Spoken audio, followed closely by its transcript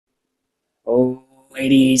Oh,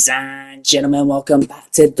 ladies and gentlemen, welcome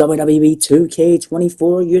back to WWE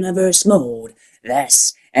 2K24 Universe Mode.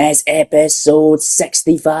 This is episode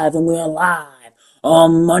 65 and we're live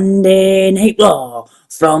on Monday Night Raw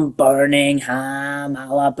from Birmingham,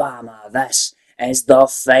 Alabama. This is the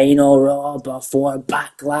final Raw before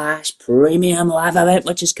Backlash Premium Live event,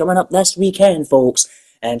 which is coming up this weekend, folks.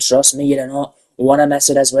 And trust me, you do not want to miss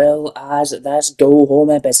it, as well as this go-home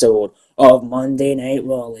episode of Monday Night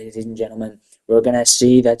Raw, ladies and gentlemen. We're going to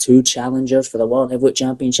see the two challengers for the World Heavyweight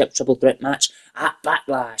Championship Triple Threat match at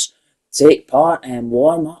Backlash take part in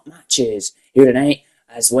warm-up matches here tonight,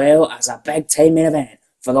 as well as a big-time main event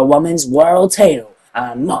for the Women's World title,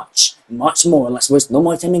 and much, much more. Let's waste no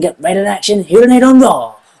more time and get right in action here tonight on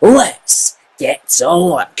Raw. Let's get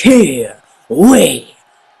to work. Here we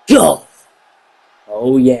go.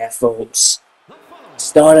 Oh yeah, folks.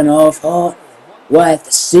 Starting off hot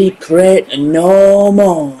with Secret No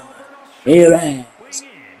More. Here is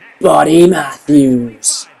Buddy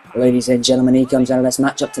Matthews. Ladies and gentlemen, he comes out of this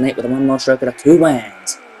matchup tonight with a win-loss record of 2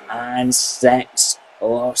 wins and 6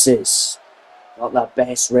 losses. Not the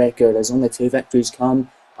best record, as only 2 victories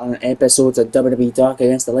come on episodes of WWE Dark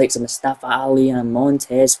against the likes of Mustafa Ali and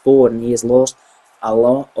Montez Ford, and he has lost a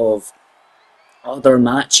lot of other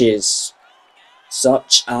matches,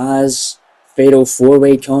 such as Fatal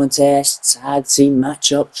 4-Way contests, tag team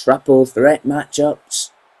matchup, triple threat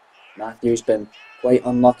matchups. Matthews been quite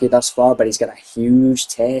unlucky thus far, but he's got a huge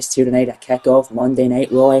test here tonight to kick off Monday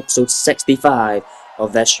Night Raw episode 65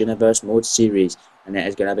 of this Universe Mode series. And it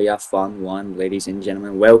is going to be a fun one, ladies and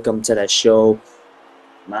gentlemen. Welcome to the show.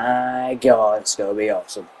 My God, it's going to be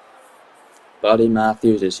awesome. Buddy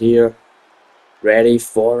Matthews is here, ready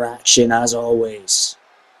for action as always.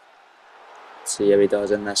 Let's see how he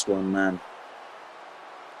does in this one, man.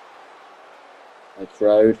 The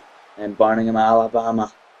crowd in Birmingham,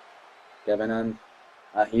 Alabama, giving him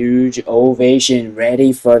a huge ovation,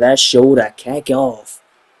 ready for this show to kick off.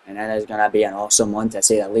 And it is going to be an awesome one, to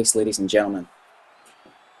say the least, ladies and gentlemen.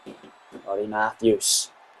 Buddy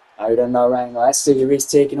Matthews out in the ring. Let's see who he's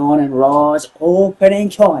taking on in Raw's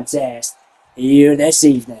opening contest here this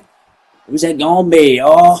evening. Who's it going to be?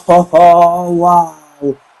 Oh,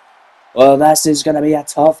 wow. Well, this is going to be a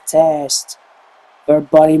tough test for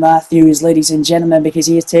Buddy Matthews, ladies and gentlemen, because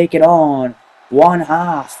he is taking on one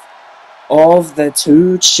half of the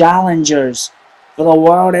 2 challengers for the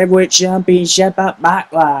World Heavyweight Championship at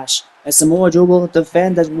Backlash, as Samoa Joe will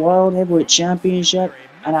defend his World Heavyweight Championship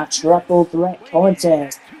in a triple threat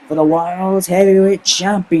contest for the World Heavyweight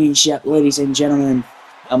Championship, ladies and gentlemen.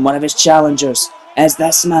 And one of his challengers is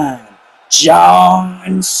this man,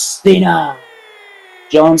 John Cena.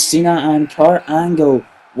 John Cena and Kurt Angle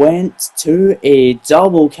went to a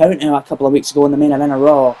double countout a couple of weeks ago in the main event of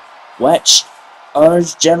Raw, which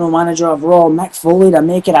urged General Manager of Raw, Mick Foley, to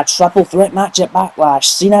make it a triple threat match at Backlash.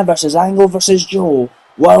 Cena versus Angle versus Joe.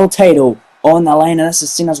 World title on the line, and this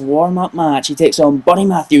is Cena's warm-up match. He takes on Buddy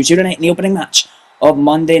Matthews here tonight in the opening match of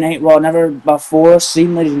Monday Night Raw. Never before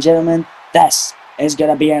seen, ladies and gentlemen. This is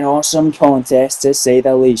going to be an awesome contest, to say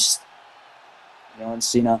the least. John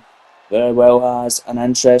Cena very well has an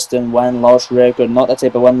interesting win-loss record. Not the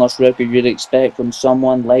type of win-loss record you'd expect from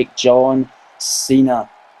someone like John Cena.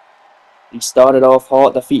 He started off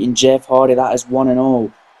hot, defeating Jeff Hardy, that is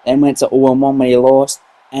 1-0. Then went to 0-1 when he lost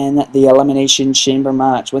in the Elimination Chamber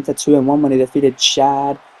match. Went to 2-1 when he defeated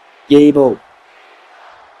Chad Gable.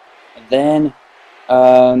 Then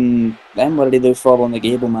what did he do following the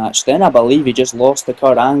Gable match? Then I believe he just lost to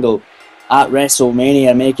Kurt Angle at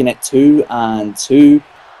WrestleMania, making it 2-2.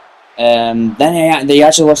 Then they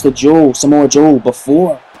actually lost to Samoa Joe,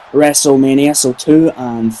 before WrestleMania, so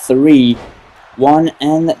 2-3. Won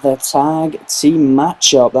in the tag team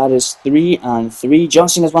matchup, that is 3-3. John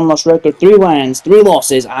Cena's win-loss record, 3 wins, 3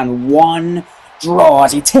 losses, and 1 draw,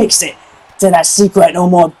 as he takes it to that Secret No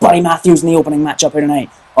More Buddy Matthews in the opening matchup here tonight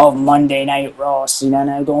of Monday Night Raw. Cena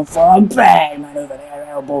now going for a big maneuver there,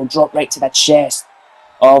 elbow drop right to the chest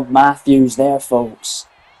of Matthews there, folks.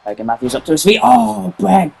 Taking Matthews up to his feet. Oh,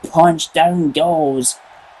 big punch, down goes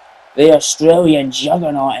the Australian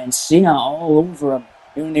Juggernaut, and Cena all over him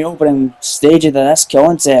here in the opening stage of this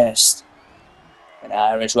contest. An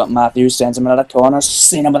Irish Whip. Matthews sends him into the corner.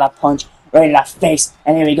 Cena with a punch right in the face,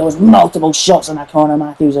 and here he goes. Multiple shots in the corner.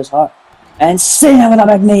 Matthews is hurt, and Cena with a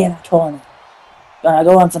big knee in the corner. Gonna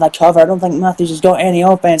go in for the cover. I don't think Matthews has got any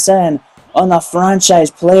offense in on the franchise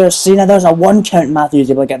player. Cena, there's a 1 count. Matthews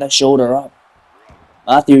able to get the shoulder up.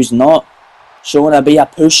 Matthews not showing to be a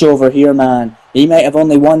pushover here, man. He might have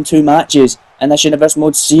only won 2 matches in this Universe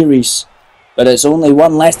Mode series, but it's only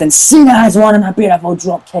 1 less than Cena has won, in a beautiful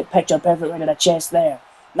drop kick, picture perfect right to the chest there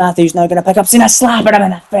Matthews now gonna pick up Cena, slapping him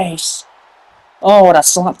in the face. Oh, what a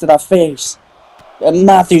slap to the face. And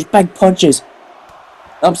Matthews, big punches.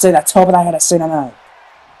 Upside the top of the head of Cena now.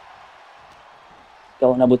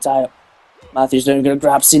 Got an elbow tie up. Matthews now gonna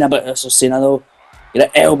grab Cena, but also Cena though. Get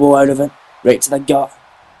an elbow out of it. Right to the gut.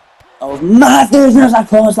 Oh, Matthews, there's a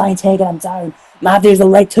clothesline taking him down. Matthews will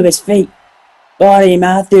right to his feet. Buddy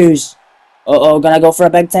Matthews. Uh-oh, gonna go for a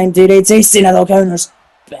big time DDT. Cena though counters.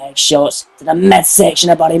 Big shots to the midsection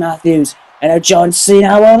of Buddy Matthews. And now John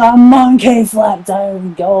Cena with a monkey flip,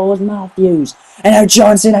 down goes Matthews. And now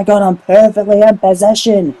John Cena got him perfectly in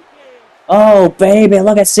position. Oh baby,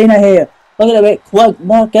 look at Cena here. Look at the way quick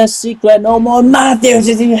mark secret, no more Matthews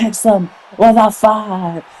as he hits them with a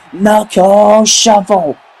 5 knuckle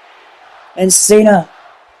shuffle. And Cena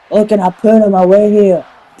looking to put him away here.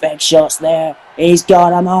 Big shots there. He's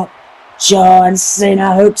got him up. John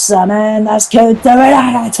Cena hooks him in. That's good. Do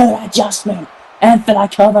it to the adjustment. And for the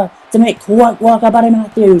cover to make quick work of Buddy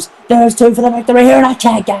Matthews. There's 2 for the victory here. And a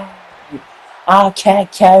kick out. A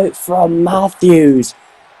kick out from Matthews.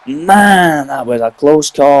 Man, that was a close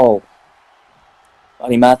call.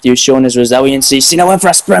 Buddy Matthews showing his resiliency. Cena went for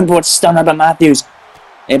a springboard stunner, but Matthews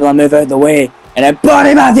able to move out of the way. And then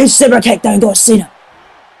Buddy Matthews super kick, down goes Cena.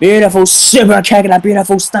 Beautiful super kick and a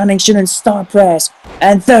beautiful standing shooting star press.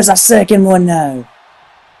 And there's a second one now.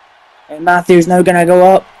 And Matthews now gonna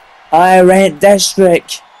go up. High rent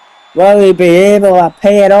district. Will he be able to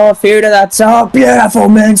pay it off here to the top? Beautiful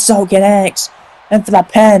moonsault connects. And for the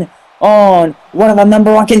pin on one of the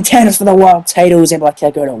 #1 contenders for the world title. He's able to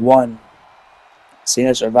kick out at 1.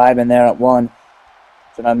 Cena surviving there at 1.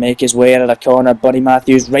 Gonna make his way out of the corner. Buddy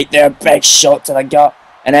Matthews right there. Big shot to the gut.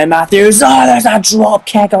 And then Matthews. Oh, there's a drop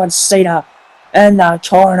kick on Cena in the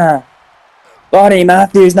corner. Buddy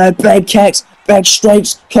Matthews now. Big kicks. Big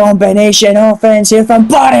strikes. Combination offense here from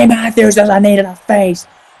Buddy Matthews. There's a knee to the face.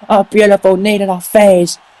 A beautiful knee to the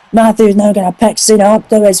face. Matthews now gonna pick Cena up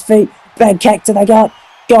to his feet. Big kick to the gut.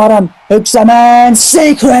 Got him. Hooks him in.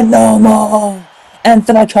 Secret no more. And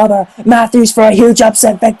for the cover, Matthews for a huge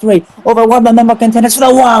upset victory over one of the #1 contenders for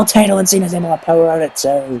the world title, and Cena's able to power out at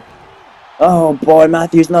 2. Oh boy,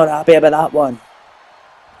 Matthews not happy about that one.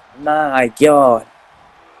 My God.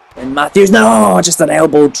 And Matthews, no, just an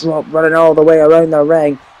elbow drop running all the way around the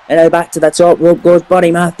ring. And now back to the top rope goes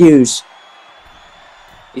Buddy Matthews.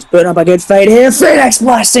 He's putting up a good fight here. Phoenix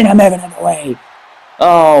Splash, Cena moving out of the way.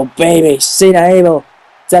 Oh baby, Cena able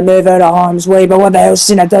to move out of harm's way, but what the hell's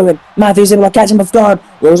Cena doing? Matthews able to catch him off guard.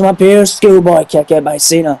 Rolls him up here, schoolboy kick out by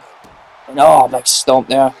Cena. And oh, big stomp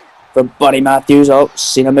there from Buddy Matthews. Oh,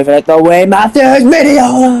 Cena moving out the way. Matthews,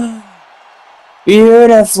 Meteora!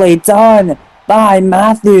 Beautifully done by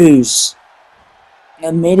Matthews.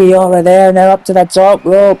 And Meteora there, now up to the top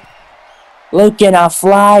rope. Looking to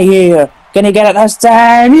fly here. Can he get it this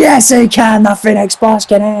time? Yes, he can. The Phoenix Splash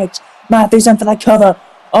connects. Matthews in for the cover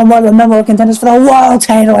on one of the #1 contenders for the world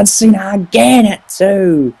title, and Cena again at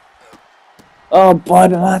 2. Oh boy,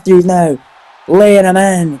 but Matthews now laying him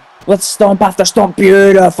in with stomp after stomp.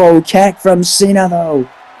 Beautiful kick from Cena though.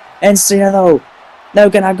 And Cena though now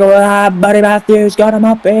gonna go, Buddy Matthews got him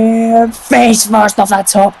up here. Face first off the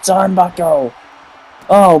top turnbuckle.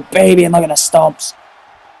 Oh baby, and look at the stomps.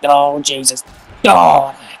 Oh Jesus.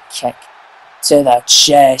 Oh, that kick to the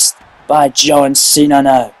chest by John Cena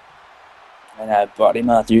now. And Buddy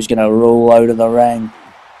Matthews gonna roll out of the ring.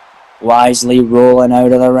 Wisely rolling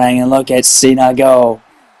out of the ring, and look at Cena go.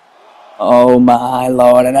 Oh my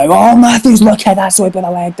Lord, and now, oh Matthews, look at that sweep of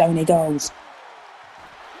the leg, down he goes.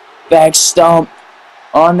 Big stomp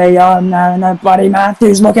on the arm now, and now Buddy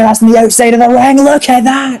Matthews, look at us on the outside of the ring, look at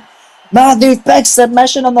that. Matthews, big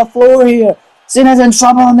submission on the floor here. Cena's in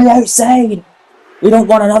trouble on the outside. We don't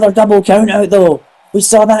want another double count out though. We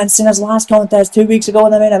saw that in Cena's last contest 2 weeks ago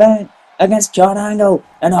in the main event against Kurt Angle.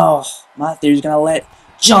 And oh, Matthews gonna let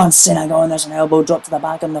John Cena go, and there's an elbow drop to the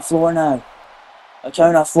back on the floor now. A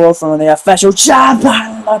count of 4 from the official champ.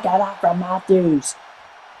 Look at that from Matthews.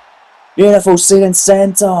 Beautiful Cena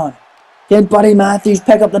senton. Can Buddy Matthews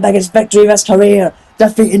pick up the biggest victory of his career,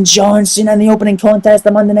 defeating John Cena in the opening contest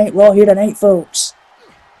of Monday Night Raw here tonight, folks?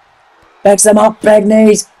 Picks him up, big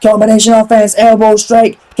knees, combination offense, elbow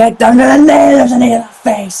strike, kick down to the knee, there's a knee to the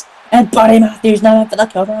face. And Buddy Matthews now in for the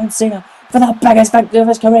cover on Cena for the biggest victory of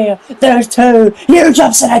his career. There's 2, huge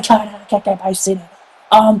upside kick out by Cena.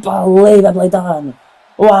 Unbelievably done.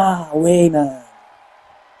 Wow, man.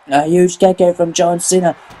 A huge kick out from John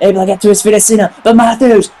Cena, able to get to his feet as Cena, but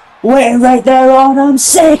Matthews waiting right there on him.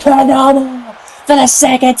 Secret double for the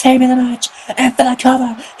second time in the match, and for the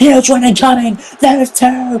cover, huge one incoming. There's 2,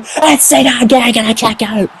 and Cena again gonna kick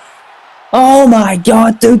out. Oh my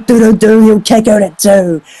god, he'll kick out at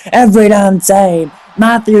 2. Every damn time.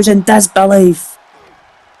 Matthews in disbelief.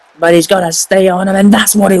 But he's got to stay on him, and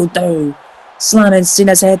that's what he'll do. Slamming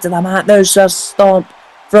Cena's head to the mat. There's a stomp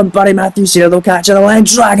from Buddy Matthews. Cena will catch the leg.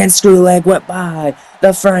 Dragon screw leg whip by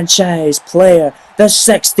the franchise player. The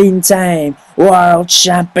 16-time world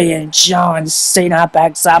champion John Cena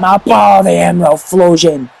picks him up. Oh, the Emerald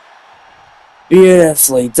Flosion.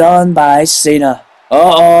 Beautifully done by Cena.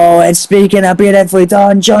 Uh-oh, and speaking of beautifully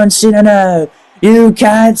done, John Cena now. You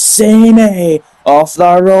can't see me. Off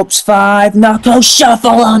the ropes, 5 knuckle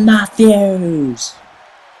shuffle on Matthews.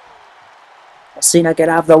 Cena can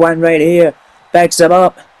have the win right here. Picks him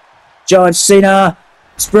up. John Cena.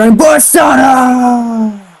 Springboard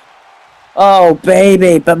Stunner. Oh,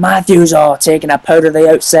 baby. But Matthews, taking a pound to the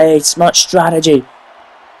outside. Smart strategy.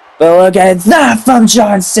 But look at that from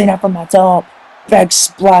John Cena from the top. Big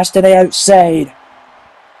splash to the outside.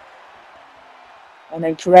 An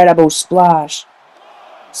incredible splash.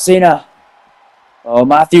 Cena. Oh,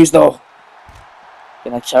 Matthews though.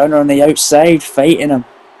 Gonna counter on the outside, fighting him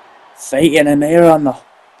here on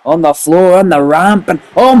the floor, on the ramp, and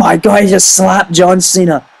oh my god, he just slapped John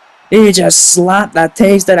Cena. He just slapped that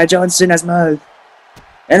taste out of John Cena's mouth.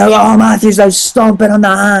 And oh, Matthews now stomping on the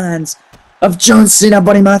hands of John Cena.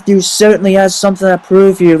 Buddy Matthews certainly has something to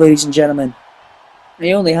prove here, ladies and gentlemen.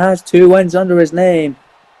 He only has 2 wins under his name.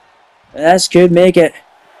 And this could make it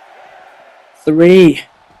 3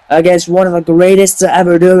 against one of the greatest to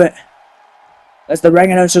ever do it. As the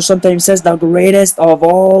ring announcer sometimes says, the greatest of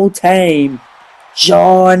all time,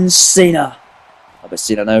 John Cena. But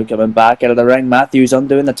Cena now coming back out of the ring. Matthews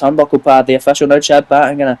undoing the turnbuckle pad. The official now, Chad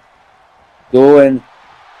Patton, gonna go and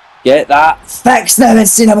get that fixed now. And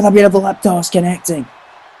Cena with a beautiful lip toss connecting.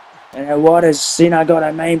 And what has Cena got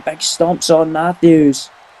in mind? Big stomps on Matthews.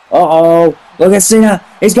 Uh-oh. Look at Cena.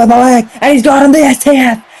 He's got the leg. And he's got him the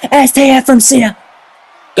STF. STF from Cena.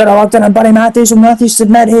 Got a lockdown on Buddy Matthews. Will Matthews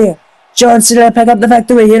submit here? John Cena to pick up the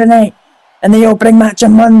victory here tonight. In the opening match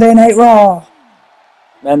on Monday Night Raw.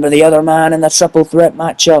 Remember the other man in the triple threat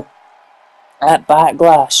matchup at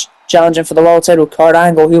Backlash. Challenging for the world title, Kurt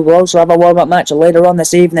Angle. He will also have a warm-up match later on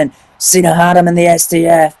this evening. Cena had him in the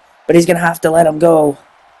STF. But he's going to have to let him go.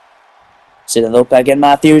 Cena though picking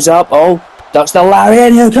Matthews up. Oh, ducks the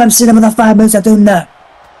lariat. Here comes Cena with the 5 moves of doom now.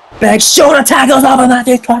 Big shoulder tackles over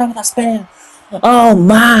Matthews. Caught him with a spear. Oh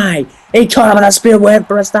my! He caught him with a spear. Went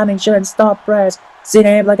for a standing shooting stop press. Cena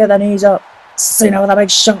able to get the knees up. Cena with a big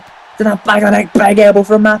shot to the back of the neck. Big elbow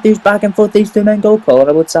from Matthews. Back and forth these 2 men go.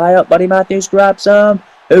 Collar tie up. Buddy Matthews grabs him.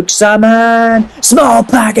 Hooks him in. Small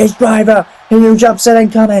package driver. Huge upset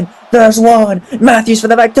incoming. There's one. Matthews for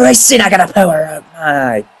the victory. Cena gonna power out.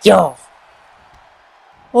 My God.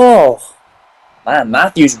 Oh, man,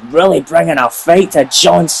 Matthews really bringing a fight to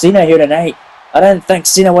John Cena here tonight. I didn't think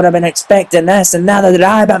Cena would have been expecting this, and neither did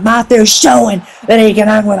I, but Matthews showing that he can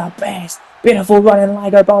hang with the best. Beautiful running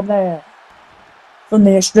Liger bomb there. From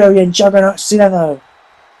the Australian juggernaut Cena though.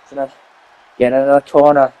 Cena get into the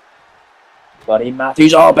corner. Buddy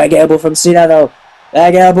Matthews, big elbow from Cena though.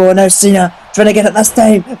 Big elbow, now Cena trying to get it this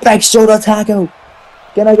time. Big shoulder tackle.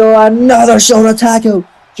 Gonna go another shoulder tackle.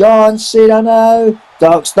 John Cena now.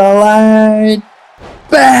 Ducks the line.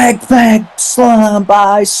 Big slam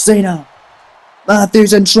by Cena.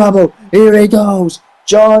 Matthews in trouble. Here he goes.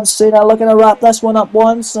 John Cena looking to wrap this one up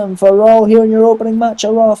once and for all here in your opening match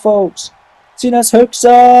of Raw, folks. Cena's hooks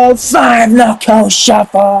up. 5 knuckle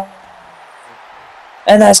shuffle.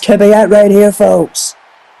 And this could be it right here, folks.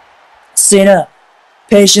 Cena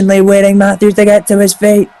patiently waiting Matthews to get to his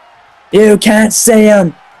feet. You can't see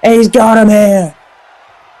him. He's got him here.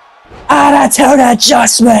 Attitude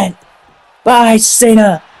adjustment by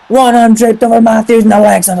Cena. 100 over Matthews and the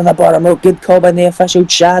legs under the bottom rope. Good call by the official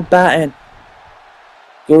Chad Patton.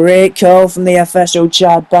 Great call from the official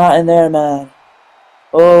Chad Patton there, man.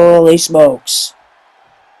 Holy smokes.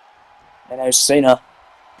 And now Cena.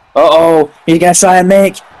 Uh-oh. He's going to try and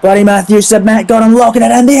make Buddy Matthews submit. Got him locking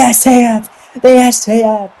it in. The STF. The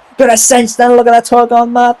STF. Gonna cinch down, looking at tug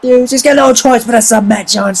on Matthews. He's got no choice but to submit.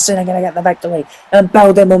 John Cena gonna get the victory and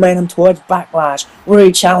build the momentum towards Backlash, where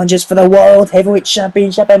he challenges for the World Heavyweight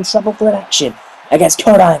Championship in triple threat action against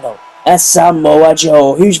Kurt Angle and Samoa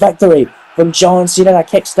Joe. Huge victory from John Cena to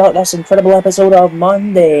kickstart this incredible episode of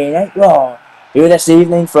Monday Night Raw. Here this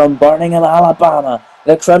evening from Birmingham, Alabama,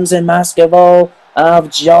 the Crimson Mask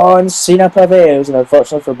of John Cena prevails, and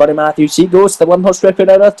unfortunately for Buddy Matthews, he goes to the one-horse record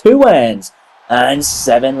out of 2 wins and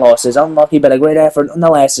 7 losses. Unlucky, but a great effort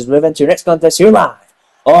nonetheless. As we move into your next contest here live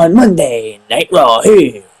on Monday Night Raw.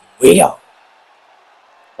 Here we go.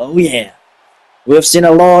 Oh yeah, we've seen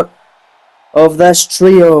a lot of this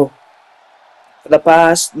trio for the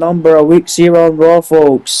past number of weeks here on Raw,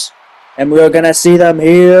 folks. And we're going to see them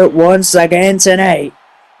here once again tonight.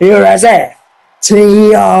 Here is FTRKO.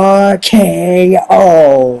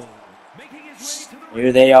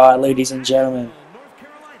 Here they are, ladies and gentlemen.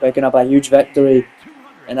 Picking up a huge victory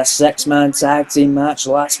in a 6-man tag team match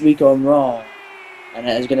last week on Raw. And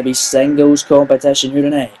it is going to be singles competition here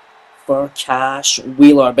tonight for Cash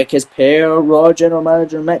Wheeler, because per Raw General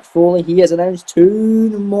Manager Mick Foley, he has announced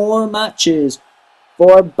 2 more matches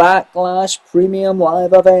for Backlash Premium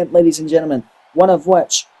Live event, ladies and gentlemen. One of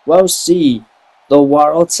which will see the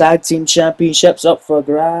World Tag Team Championships up for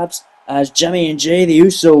grabs as Jimmy and Jay, the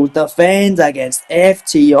Usos, defend against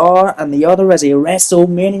FTR, and the other is a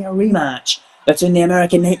WrestleMania rematch between the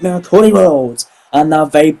American Nightmare Cody Rhodes and the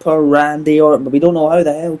Viper Randy Orton. But we don't know how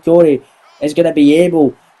the hell Cody is going to be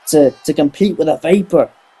able to compete with a Viper.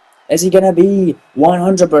 Is he going to be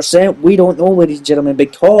 100%? We don't know, ladies and gentlemen,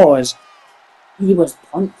 because he was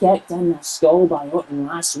punt kicked in the skull by Orton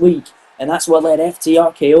last week, and that's what led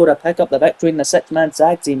FTRKO to pick up the victory in the 6-man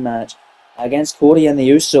tag team match against Cody and the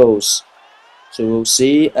Usos. So we'll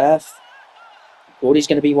see if Cody's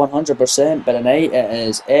going to be 100%, but tonight it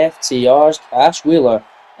is FTR's Cash Wheeler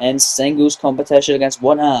in singles competition against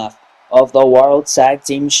one half of the World Tag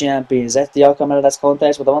Team Champions. FTR come into this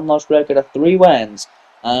contest with a one-loss record of 3 wins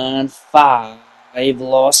and 5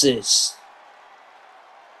 losses.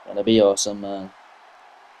 Gonna be awesome, man.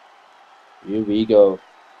 Here we go.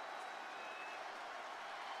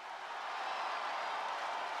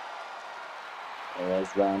 There is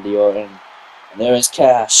Randy Orton. And there is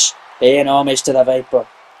Cash, paying homage to the Viper.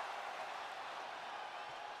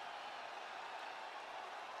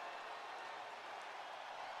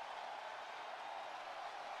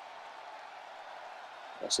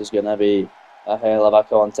 This is gonna be a hell of a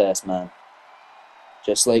contest, man.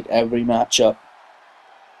 Just like every matchup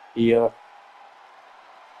here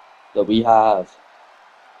that we have.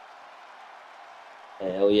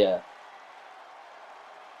 Hell yeah.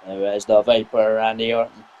 There is the Viper, Randy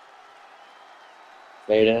Orton.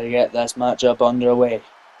 Ready to get this matchup underway,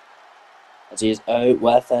 as he's out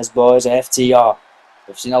with his boys FTR.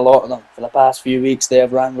 We've seen a lot of them for the past few weeks. They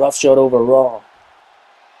have ran roughshod over Raw.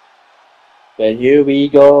 But here we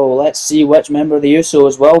go. Let's see which member of the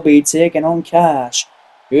Usos will be taking on Cash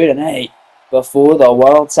here tonight before the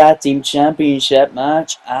World Tag Team Championship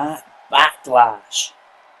match at Backlash.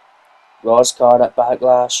 Raw's card at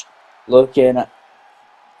Backlash looking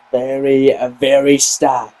very, very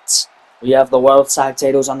stacked. We have the World Tag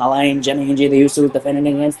titles on the line. Jimmy and Jay, the Usos, defending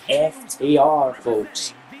against FTR,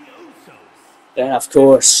 folks. Then, of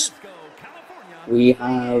course, we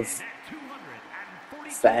have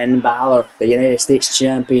Finn Balor, the United States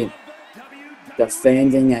Champion,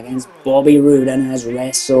 defending against Bobby Roode in his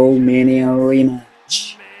WrestleMania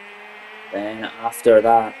rematch. Then after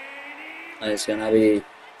that, it's going to be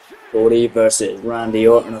Cody versus Randy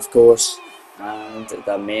Orton, of course. And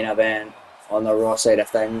the main event on the Raw side of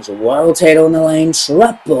things, world title on the line,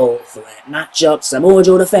 triple threat matchup. Samoa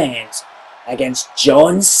Joe defends against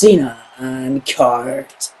John Cena and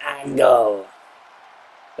Kurt Angle.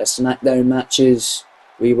 The SmackDown matches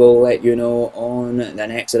we will let you know on the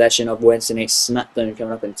next edition of Wednesday Night SmackDown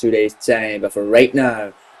coming up in 2 days' time. But for right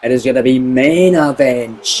now, it is going to be main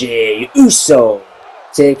event Jey Uso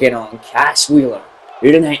taking on Cash Wheeler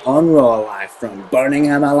here tonight on Raw, live from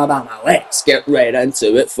Birmingham, Alabama. Let's get right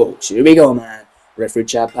into it, folks. Here we go, man. Referee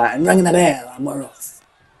Chad Patton ringing the bell, and we're off.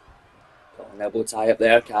 Got an elbow tie up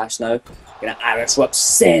there, Cash now. Gonna Irish whip,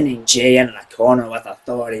 sending Jey into the corner with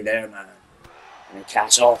authority there, man. And then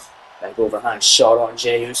Cash off. Big overhand shot on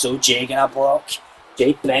Jey Uso. Jey gonna block.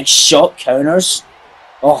 Jey big shot counters.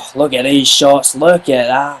 Oh, look at these shots. Look at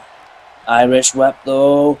that. Irish whip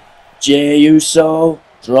though. Jey Uso.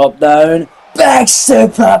 Drop down. Big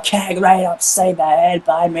super kick right upside the head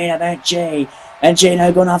by main event Jey. And Jey now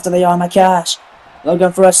going after the arm of Cash.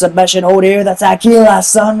 Looking for a submission hold here. The Tequila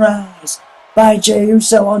Sunrise by Jey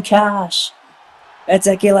Uso on Cash. The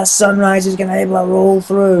Tequila Sunrise is going to be able to roll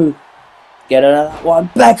through. Get out of that one.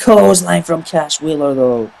 Big clothesline from Cash Wheeler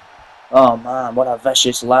though. Oh man, what a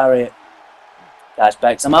vicious lariat. Cash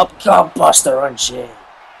backs him up. Gutbuster on Jey.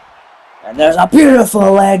 And there's a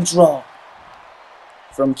beautiful leg drop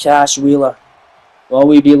from Cash Wheeler. Will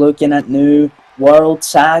we be looking at new World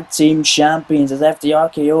Tag Team Champions, as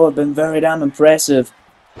FTRKO have been very damn impressive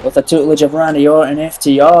with the tutelage of Randy Orton.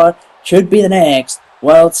 FTR could be the next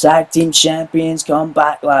World Tag Team Champions come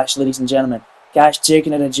Backlash, ladies and gentlemen. Cash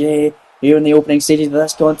taking it to Jey here in the opening stages of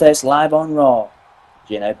this contest live on Raw.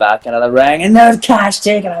 Jey now back into the ring, and there's Cash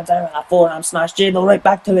taking it down with a forearm smash. Jey though right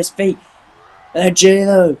back to his feet. There Jey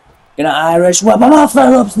though Gonna Irish whip him off the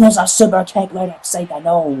ropes, and there's a super kick right upside the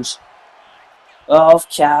nose of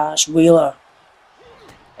Cash Wheeler.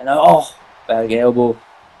 And oh, big elbow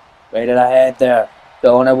right at the head there.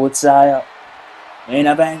 Donna Woodsire. Main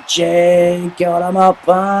event, Jay got him up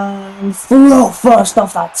and flew first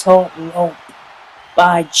off that top rope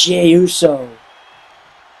by Jey Uso.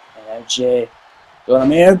 And now Jay got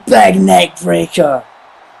him here, big neck breaker.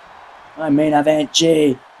 And main event,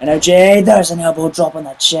 Jay. And now Jay, there's an elbow drop on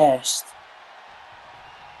the chest.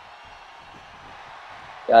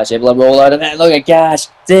 Cash able to roll out of it. Look at Cash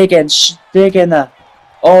taking the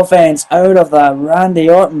offense out of the Randy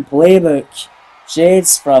Orton playbook.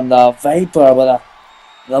 Shades from the Viper with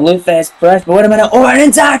the Luthes press. But wait a minute, Orton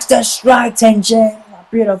attacks, distracting Jay. A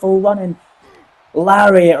beautiful running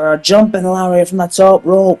lariat or a jumping lariat from the top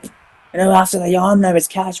rope. And now after the arm now it's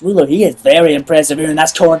Cash Wheeler. He is very impressive here in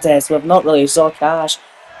this contest. We've not really saw Cash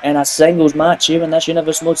in a singles match here in this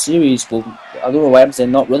Universe Mode Series. Well, I don't know why I'm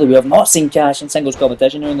saying not really. We have not seen Cash in singles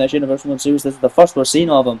competition here in this Universe Mode Series. This is the first we're seeing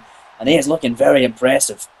of him. And he is looking very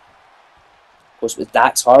impressive. Of course, it was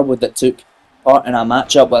Dax Harwood that took part in a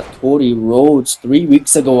matchup with Cody Rhodes 3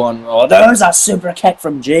 weeks ago on Raw. There's a super kick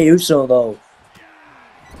from Jey Uso though.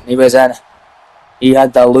 He was on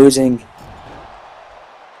the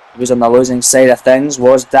losing side of things,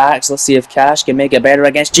 was Dax. Let's see if Cash can make it better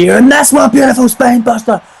against Jey. And that's one beautiful spine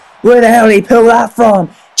buster. Where the hell did he pull that from?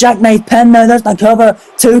 Jackknife pin now, there's the cover.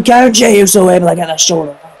 2 count, Jey Uso able to get the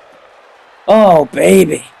shoulder up. Oh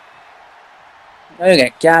baby. Look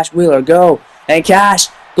at Cash Wheeler go. And Cash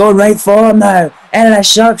going right for him now. And a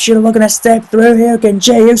sharpshooter looking to step through here. Can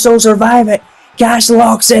Jey Uso survive it? Cash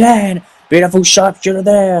locks it in. Beautiful sharpshooter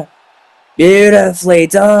there. Beautifully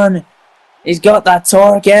done. He's got that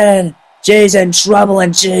torque in. Jay's in trouble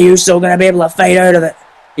and Jey Uso going to be able to fight out of it.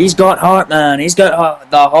 He's got heart, man. He's got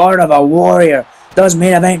the heart of a warrior. Does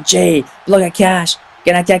main event Jay. Look at Cash.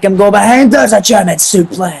 Gonna kick him, go behind. There's a German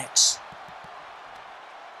suplex.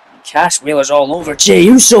 Cash Wheeler's all over Jey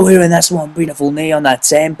Uso here in this one. Beautiful knee on that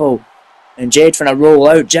tempo. And Jay trying to roll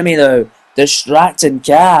out. Jimmy though, distracting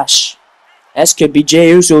Cash. This could be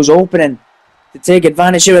Jey Uso's opening to take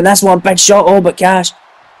advantage here in this one. Big shot, oh, but Cash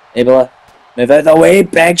able to move out the way.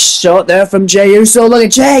 Big shot there from Jey Uso. Look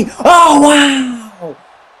at Jay. Oh, wow.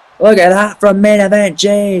 Look at that from main event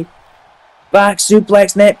Jay. Back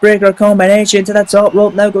suplex neck breaker combination to the top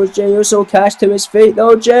rope. Now goes Jey Uso. Cash to his feet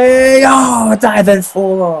though. Jay. Oh, diving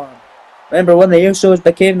forearm. Remember when the Usos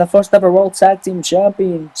became the first ever World Tag Team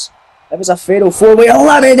Champions? It was a fatal 4-way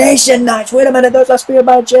elimination match. Wait a minute, there's a spear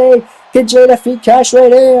by Jay. Can Jay defeat Cash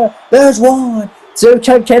right here? There's 1, 2,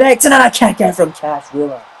 count connect, and then a kick out from Cash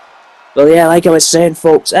Wheeler. Well, yeah, like I was saying,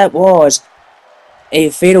 folks, it was a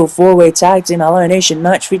fatal 4-way tag team elimination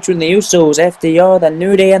match featuring the Usos, FTR, the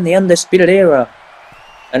New Day, and the Undisputed Era.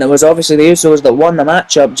 And it was obviously the Usos that won the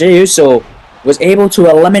matchup. Jey Uso was able to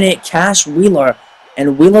eliminate Cash Wheeler,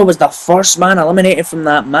 and Wheeler was the first man eliminated from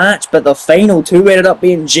that match, but the final 2 ended up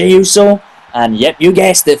being Jey Uso, and yep, you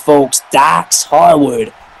guessed it, folks, Dax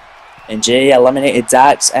Harwood. And Jay eliminated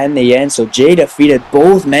Dax in the end, so Jay defeated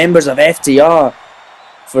both members of FTR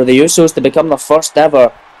for the Usos to become the first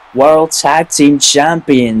ever World Tag Team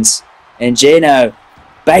Champions. And Jay now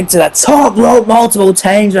back to the top rope multiple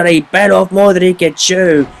times where he bit off more than he could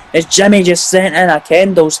chew. As Jimmy just sent in a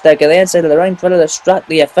kendo stick at the inside of the ring trying to distract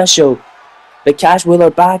the official. But Cash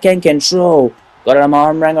Wheeler back in control. Got an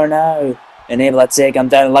arm wringer now. And able to take him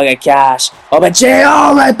down. Look at Cash. Oh, but Jay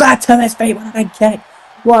all right back to his feet. What a big kick.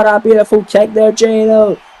 What a beautiful kick there, Jay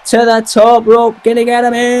though. To the top rope. Can he get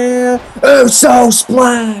him here? Uso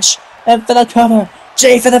splash. And for the cover.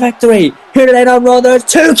 Jay for the victory. Here tonight on Raw. There's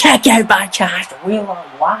 2 kick out by Cash Wheeler.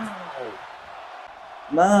 Wow.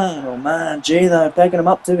 Man, oh man. Jay there picking him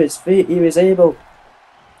up to his feet. He was able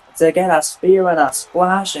to get a spear and a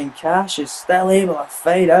splash. And Cash is still able to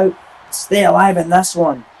fight out. Stay alive in this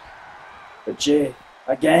one. But Jay,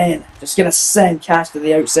 again, just going to send Cash to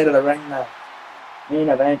the outside of the ring now. Main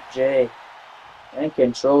event Jay. In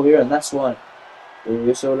control here in this one.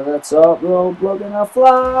 Uso to the top rope, looking to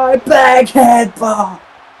fly. Big headbutt.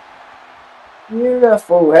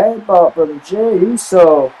 Beautiful headbutt from Jey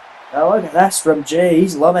Uso. Now look at this from Jay.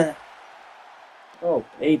 He's loving it. Oh,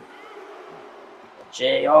 baby.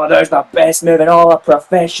 Jay, oh, there's the best move in all of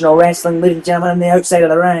professional wrestling, ladies and gentlemen, on the outside of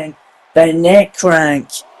the ring. The neck crank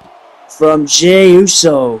from Jey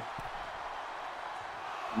Uso.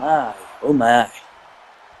 My, oh my.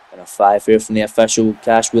 And a 5 here from the official.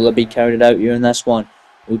 Cash Wheeler be counted out here in this one.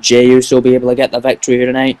 Will Jey Uso be able to get the victory here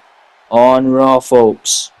tonight on Raw,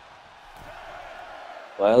 folks?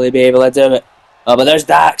 Will he be able to do it? Oh, but there's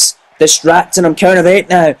Dax. distracting him, count of 8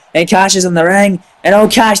 now, and Cash is in the ring, and all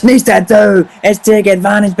Cash needs to do is take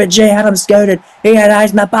advantage, but Jay had him scouted. He had eyes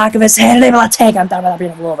in the back of his head, and able to take him down with a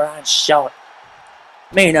beautiful overhand shot.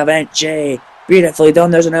 Main event, Jay, beautifully done.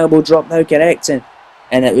 There's an elbow drop now connecting,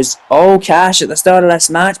 and it was all Cash at the start of this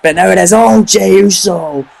match, but now it is all Jey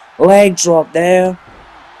Uso. Leg drop there,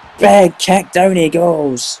 big kick, down he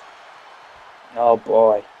goes. Oh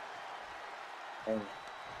boy. And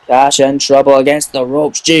Cash in trouble against the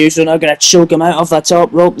ropes. Jey Uso now gonna choke him out off the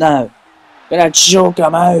top rope now. Gonna choke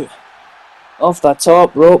him out off the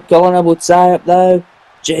top rope. Cullinable tie up now.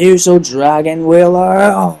 Jey Uso dragging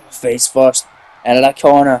Wheeler. Oh, face first into the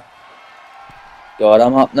corner. Got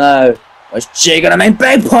him up now. Was Jay gonna make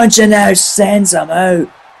big punch and now sends him out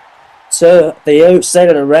to the outside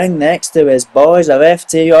of the ring next to his boys of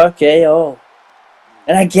FTRKO.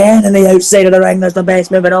 And again in the outside of the ring, there's the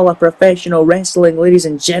best move in all of professional wrestling, ladies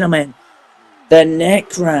and gentlemen. The neck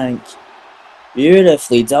crank.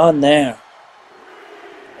 Beautifully done there.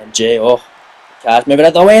 And Jay, oh, Cash moving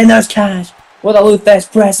out the way, and there's Cash with a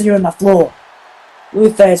Luthez press here on the floor.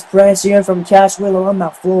 Luthez press here from Cash Wheeler on the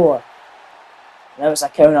floor. Now it's a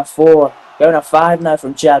count of 4. Count of 5 now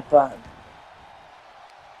from Chad Patton.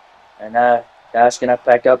 And now Cash gonna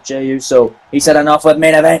pick up Jey Uso. He said enough with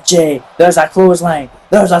main event Jay. There's a clothesline.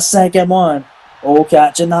 There's a second one. Oh,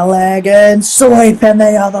 catching the leg and sweeping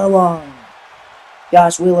the other one.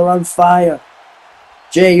 Cash Wheeler on fire.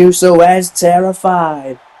 Jey Uso is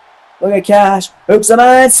terrified. Look at Cash. Hooks him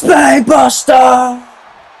in. Spinebuster.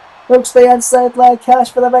 Hooks the inside leg.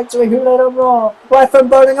 Cash for the victory. Who let him roll? Right from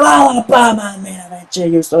Birmingham, Alabama. Main event Jey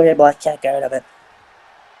Uso able to kick out of it.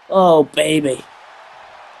 Oh, baby.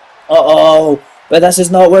 Uh-oh. But this is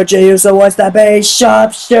not where Jey Uso wants to be.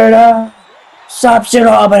 Sharpshooter. Sharpshooter.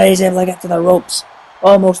 Oh, but he's able to get to the ropes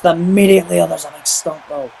almost immediately. Oh, there's a big stomp,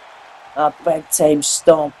 though. A big time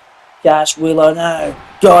stomp. Cash Wheeler now.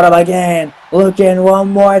 Got him again. Looking one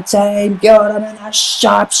more time. Got him in a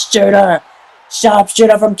sharpshooter.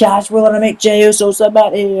 Sharpshooter from Cash Wheeler to make Jey Uso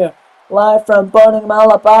submit here. Live from Birmingham,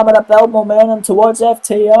 Alabama to build momentum towards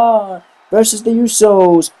FTR versus the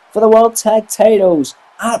Usos for the World Tag Titles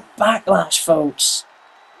at Backlash, folks.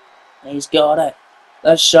 He's got it.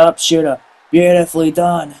 The sharpshooter. Beautifully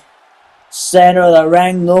done. Center of the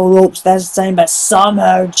ring. No ropes this time, but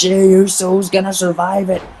somehow Jey Uso's gonna survive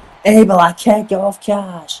it. Able to kick off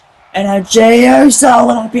Cash. And now Jey Uso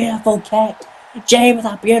with a beautiful kick. Jay with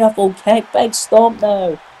a beautiful kick. Big stomp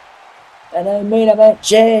now. And then main event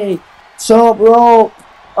Jay. Top rope.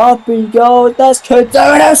 Up he goes. This could do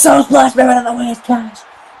it. Uso splash moving in the way of Cash.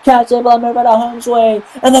 Cash able to move out of harm's way.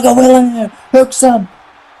 And look at Wheeler. Hooks him.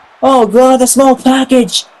 Oh god, the small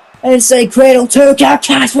package. Inside Cradle 2.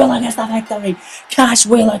 Cash Wheeler gets the victory. Cash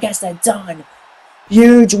Wheeler gets it done.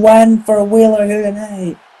 Huge win for Wheeler here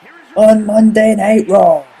tonight on Monday Night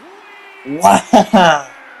Raw. Wow.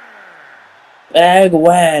 Big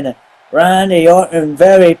win. Randy Orton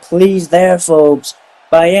very pleased there, folks.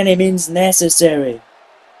 By any means necessary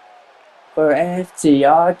for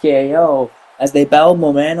FTRKO as they build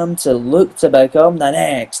momentum to look to become the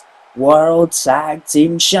next World Tag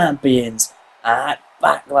Team Champions at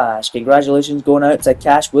Backlash. Congratulations going out to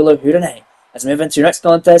Cash Wheeler here tonight. Let's move into your next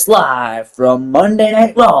contest live from Monday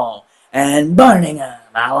Night Raw in Birmingham,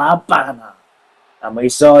 Alabama. And we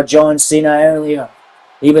saw John Cena earlier.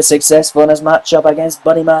 He was successful in his matchup against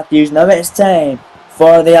Buddy Matthews. Now it's time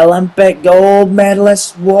for the Olympic gold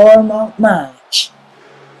medalist warm-up match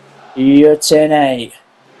here tonight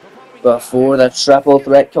before the triple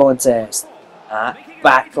threat contest at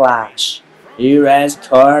Backlash. Here is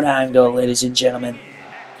Kurt Angle, ladies and gentlemen.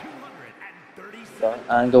 Kurt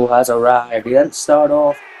Angle has arrived. He didn't start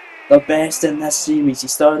off the best in this series. He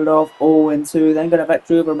started off 0-2, then got a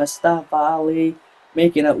victory over Mustafa Ali,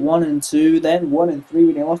 making it 1-2, then 1-3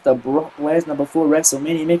 when he lost to Brock Lesnar before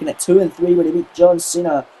WrestleMania, making it 2-3 when he beat John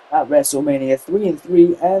Cena at WrestleMania,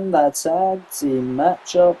 3-3 in the tag team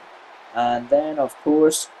matchup, and then of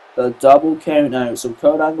course the double count out. So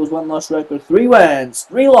Kurt Angle's win-loss record: 3 wins,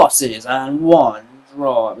 3 losses, and 1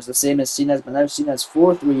 draw. It was the same as Cena's, but now Cena's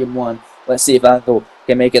 4-3-1. Let's see if Angle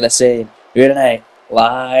can make it the same here tonight,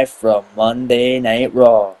 live from Monday Night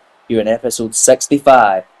Raw, here in episode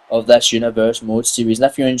 65 of this Universe Mode series.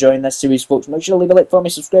 And if you're enjoying this series, folks, make sure to leave a like for me,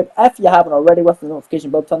 subscribe if you haven't already with the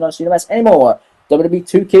notification bell turned on so you don't miss any more WWE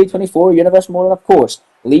 2K24 Universe Mode. And of course,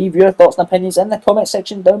 leave your thoughts and opinions in the comment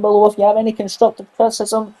section down below. If you have any constructive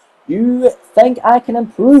criticism you think I can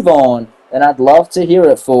improve on, then I'd love to hear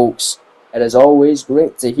it, folks. It is always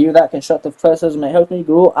great to hear that constructive criticism. It helps me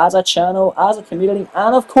grow as a channel, as a community,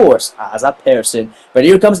 and of course, as a person. But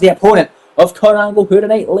here comes the opponent of Kurt Angle here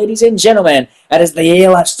tonight, ladies and gentlemen. It is the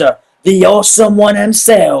A-lister, the awesome one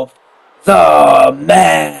himself, The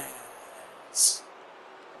Miz.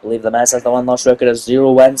 I believe The Miz has the one-loss record of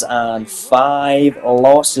 0 wins and 5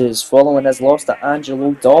 losses, following his loss to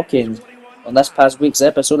Angelo Dawkins on this past week's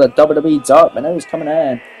episode of WWE Dark. But now he's coming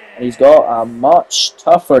in, and he's got a much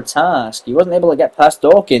tougher task. He wasn't able to get past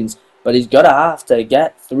Dawkins, but he's going to have to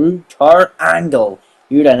get through Kurt Angle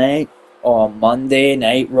here tonight on Monday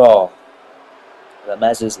Night Raw. The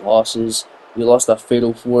Miz's losses. He lost a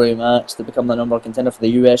Fatal 4-Way match to become the number one contender for the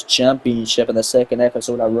US Championship in the second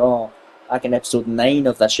episode of Raw, back in episode 9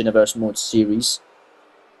 of this Universe Mode series.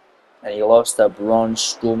 And he lost to Braun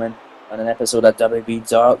Strowman on an episode of WWE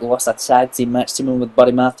Dark. Lost a tag team match teaming with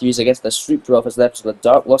Buddy Matthews against the Street Profits in the episode of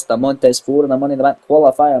Dark. Lost to Montez Ford in a Money in the Bank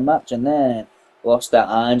qualifier match, and then lost to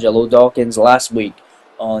Angelo Dawkins last week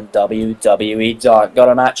on WWE Dark. Got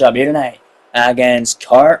a match up here tonight against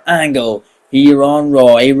Kurt Angle here on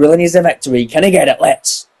Raw. He really needs a victory. Can he get it?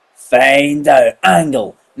 Let's find out.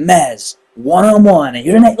 Angle, Miz, one-on-one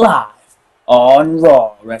here tonight live on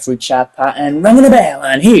Raw. Referee Chad Patton ringing the bell,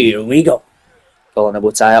 and here we go. Calling a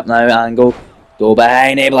bow tie up now. Angle go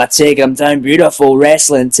behind, able to take him down. Beautiful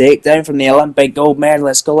wrestling takedown from the Olympic gold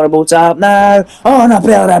medalist. Collarbone tie up now. On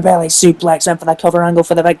a belly suplex in for the cover. Angle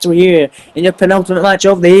for the victory here in your penultimate match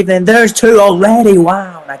of the evening. There's 2 already.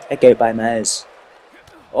 Wow, and a kick out by Miz.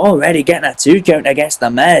 Already getting a 2 count against the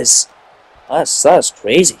Miz. That's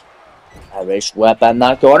crazy. Irish whip in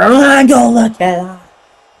that corner. Angle, look at that.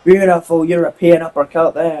 Beautiful European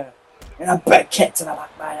uppercut there. And a big kick to the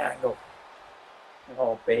back by Angle.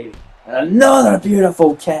 Oh, baby. And another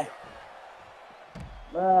beautiful kick.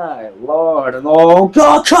 My lord. And oh,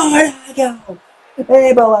 God, Angle.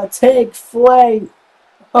 Able to take flight.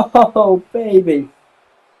 Oh, baby.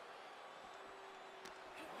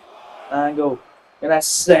 Angle. Gonna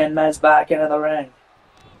send Miz back into the ring.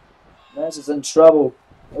 Miz is in trouble.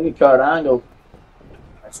 Look at Kurt Angle.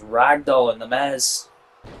 That's ragdoll in the Miz.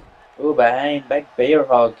 Oh, behind. Big bear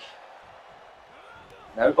hug.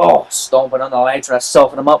 Now, oh, stomping on the leg, trying to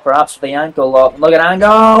soften him up perhaps for the ankle lock. Look at Angle.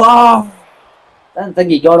 Oh! Didn't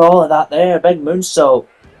think he got all of that there. Big moonsault.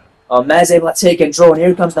 Oh, Miz able to take control. And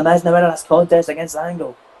here comes the Miz now in this contest against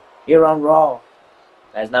Angle. Here on Raw.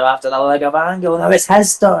 Miz now after the leg of Angle. Now it's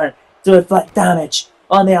his turn to inflict damage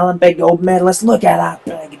on the Olympic gold medalist. Look at that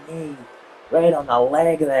big knee. Right on the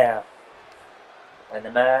leg there. And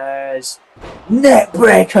the Miz. Neck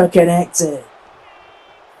breaker connected.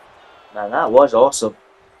 Man, that was awesome.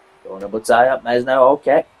 Going to tie up. Miz now.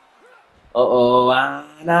 Okay. Uh-oh.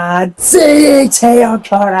 And a DDT on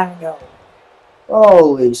Kurt Angle.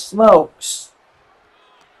 Holy smokes.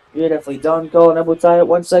 Beautifully done. Going to tie up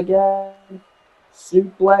once again.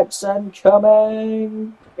 Suplex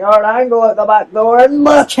incoming. Kurt Angle out the back door, and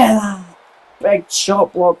look at that! Big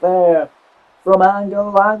chop block there from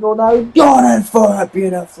Angle. Angle now gone in for it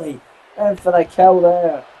beautifully. In for the kill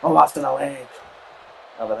there. Oh, after the leg.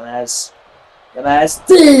 Over the Miz. The Miz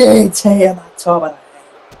DDT on the top of the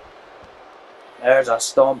head. There's a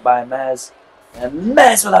stomp by Miz. And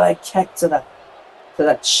Miz with a big kick to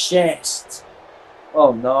the chest.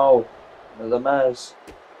 Oh no. The Miz.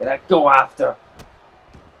 Gonna go after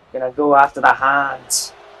the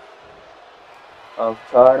hands of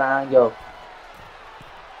Kurt Angle.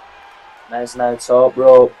 Miz now top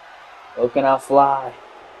rope. Looking to fly.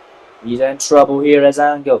 He's in trouble here as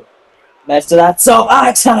Angle. Miz to that top.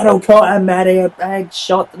 Axe handle caught him, Matty. A big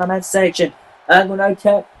shot to the midsection. Angle now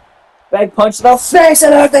kick. Big punch to the face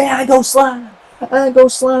and out the Angle slam. Angle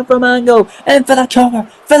slam from Angle. In for the cover.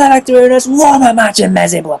 For the victory. There's one more match and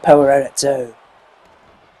Miz able to power out at 2.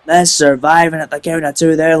 Miz surviving at the count of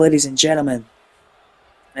 2 there, ladies and gentlemen.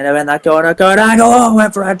 And in that corner, Kurt Angle, oh,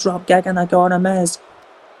 went for a drop kick in the corner, Miz.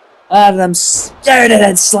 Adam started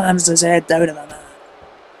and slams his head down to the mat.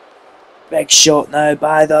 Big shot now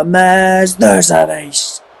by the Miz. There's a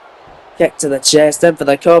base. Kick to the chest, in for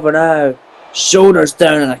the cover now. Shoulders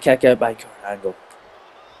down and a kick out by Kurt Angle.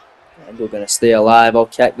 Angle gonna stay alive. All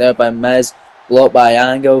kick there by Miz. Blocked by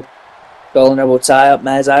Angle. Collar will tie up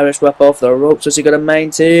Miz. Irish whip off the ropes. What's he got in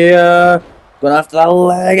mind here? Going after the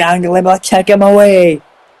leg. Angle able to kick him away.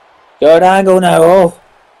 Good Angle now. Oh,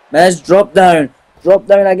 Miz dropped down. Dropped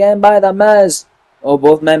down again by the Miz. Oh,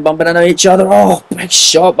 both men bumping into each other. Oh, big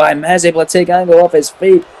shot by Miz. Able to take Angle off his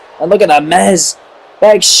feet. And look at the Miz.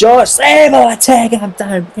 Big shots. Able to take him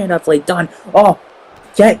down. Beautifully done. Oh,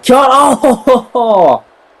 get caught. Oh,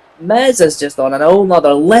 Miz is just on an whole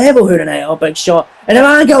nother level here tonight. Oh, big shot. And an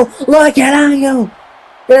Angle. Look at Angle.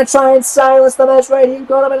 Gonna try and silence the Miz right here.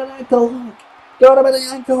 Got him in an ankle lock. Got him in an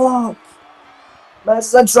ankle lock. Miz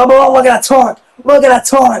is in trouble. Oh, look at that torque. Look at that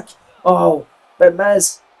torque. Oh, but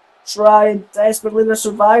Miz trying desperately to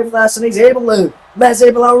survive this, and he's able to. Miz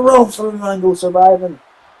able to roll through the angle, surviving.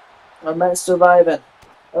 Or Miz surviving.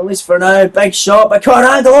 At least for now. Big shot by Kurt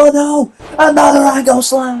Angle. Oh no! Another angle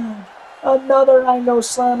slam! Another angle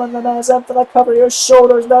slam on the Miz. In for the cover. Your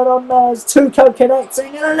shoulders down on Miz. 2 count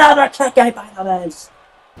connecting, and another kick out by the Miz.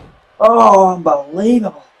 Oh,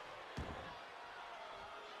 unbelievable.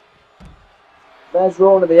 Miz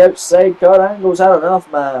rolling to the outside. Kurt Angle's had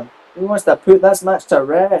enough, man. He wants to put this match to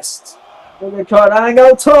rest. Look at Kurt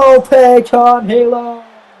Angle. Tope on Halo.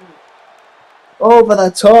 Over the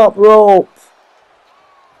top rope.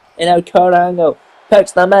 And now Kurt Angle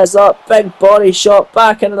picks the Miz up. Big body shot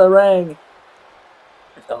back into the ring.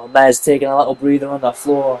 Oh, Miz taking a little breather on the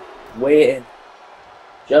floor. Waiting.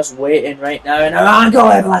 Just waiting right now. And now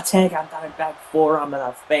Angle able to take him down. Big forearm in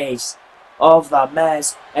the face of the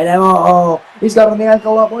Miz. And now, he's got on the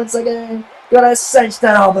ankle up once again. Gonna cinch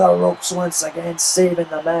down over the ropes once again, saving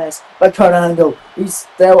the Miz. But Kurt Angle, he's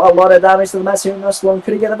dealt a lot of damage to the Miz here in this one.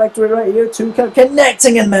 Could he get a victory right here? 2 count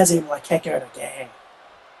connecting, and Miz able to kick out again.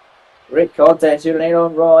 Great contest here tonight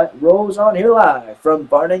on Raw. It rolls on here live from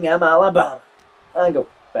Birmingham, Alabama. Angle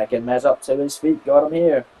picking Miz up to his feet. Got him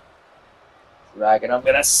here. Dragging him.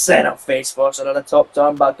 Gonna send him face first into the top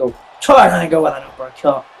turnbuckle. Kurt Angle with an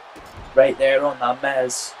uppercut. Right there on the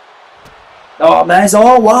Miz. Oh, Miz.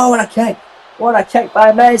 Oh, wow. What a kick. What a kick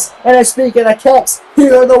by Miz. And speaking of kicks,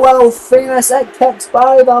 here the world famous egg kicks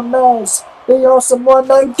by the Miz. The awesome one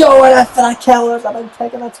now going in for the killers. I've been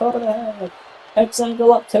kicking the top of the head. Kicks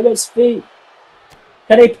Angle up to his feet.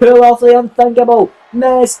 Can he pull off the unthinkable?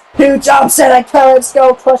 Miz, who jumps in a killing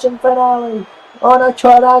skull crushing finale. On a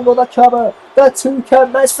Kurt Angle the cover. The 2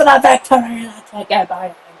 count Miz for the victory. And a kick out by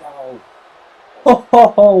Angle. Ho ho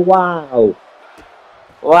ho, wow.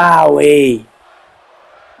 Wowee.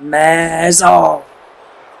 Miz, oh.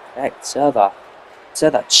 Back to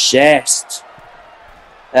the chest.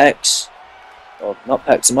 Picks. Oh, not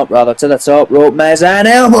picks him up, rather. To the top rope, Miz, and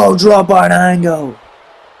elbow drop on Angle.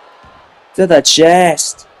 To the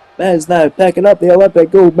chest. Miz now picking up the Olympic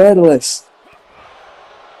gold medalist.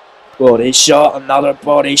 Body shot, another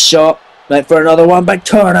body shot. Went for another one, but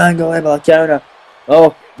Kurt Angle able to counter.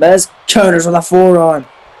 Oh, Miz counters with a forearm.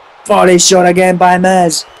 Body shot again by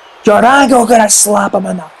Miz. Kurt Angle gonna slap him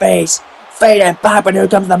in the face. Fading back, but here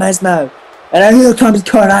comes the Miz now. And then here comes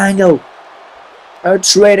Kurt Angle. Our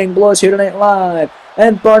trading blows here tonight live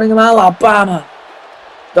in Birmingham, Alabama.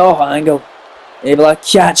 Oh, Angle able to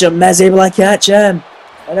catch him. Miz able to catch him.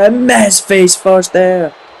 And then Miz face first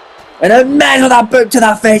there. And then Miz with a boot to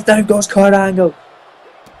the face. Down goes Kurt Angle.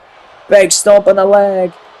 Big stomp on the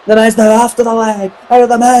leg. The Miz now after the leg. Out of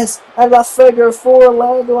the Miz. And the figure 4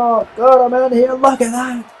 leg lock. Got him in here. Look at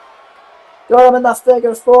that. Got him in the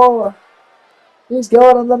figure 4. He's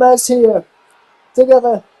got him, the Miz here.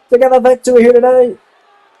 Together victory here tonight.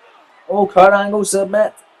 Oh, Kurt Angle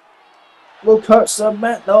submit. Will Kurt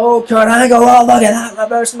submit? No, Kurt Angle. Oh, look at that.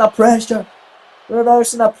 Reversing the pressure.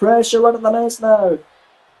 Reversing the pressure running the Miz now.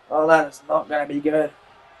 Oh, that is not going to be good.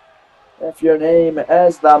 If your name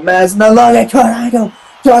is the Miz. Now look at Kurt Angle.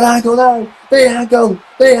 Kurt Angle now. The ankle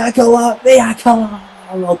up. The ankle up.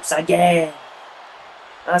 Ropes again.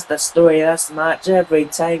 That's the story of this match. Every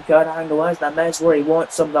time Kurt Angle has the Miz where he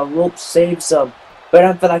wants him, the rope saves him. But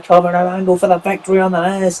in for the cover now, Angle for the victory on the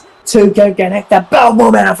Miz. 2 count connected. Bell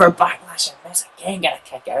momentum for backlash. And Miz again gonna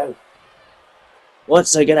kick out.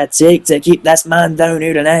 What's it gonna take to keep this man down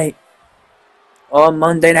here tonight? On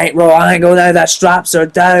Monday Night Raw, Angle now the straps are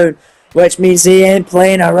down, which means he ain't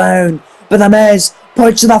playing around. But the Miz,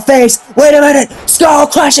 punch to the face. Wait a minute, skull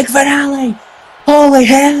crushing finale. Holy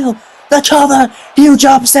hell, the cover, huge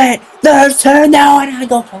upset. There's 2 now, and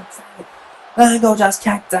Angle kicks out. Angle just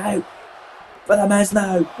kicked out. For the Miz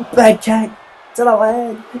now, big kick to the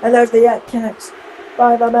leg, and there's the 8 kicks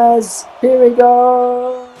by the Miz. Here he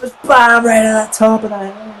goes, bam, right at the top of the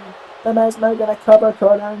head. The Miz now gonna cover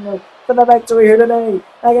Kurt Angle for the victory here tonight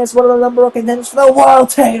against one of the number of contenders for the world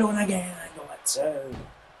title. And again, Angle at 2.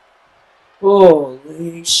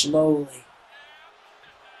 Holy schmoly.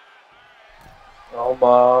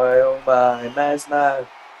 Oh my, Miz now.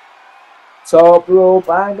 Top rope,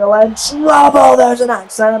 Angle in trouble. There's an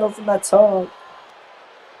axe handle from the top.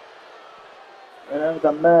 And now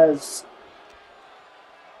the Miz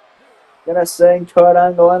gonna send Kurt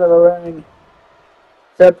Angle into the ring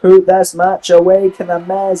to put this match away. Can the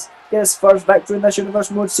Miz get his first victory in this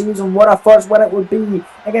Universe Mode series? And what a first win it would be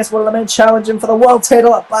against one of the men challenging for the world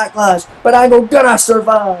title at Backlash. But Angle gonna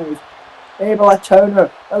survive. Able to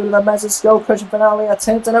counter out of the Miz's skull crushing finale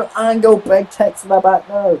attempt, and out Angle big kick from the back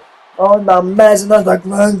now. On the Miz, and there's the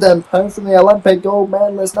ground and pound from the Olympic gold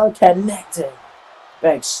medalist now connected.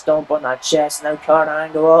 Big stomp on the chest. Now Kurt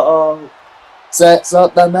Angle. Uh-oh. Sets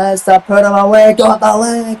up the Miz to put him away. Got the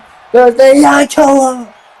leg. There's the ankle.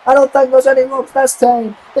 I don't think there's any ropes this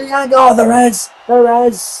time. The ankle. Oh, there is. There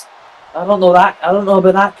is. I don't know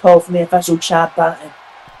about that call from the official Chad Banton.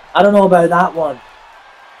 I don't know about that one.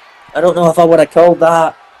 I don't know if I would have called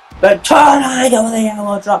that. But Kurt Angle with the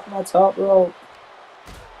yellow drop from the top rope.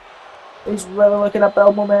 He's really looking at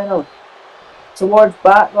build momentum towards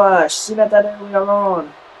Backlash. Seen it did earlier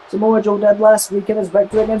on. Samoa Joe did last week in his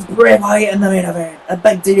victory against Bray Wyatt in the main event. A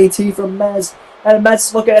big DDT from Miz. And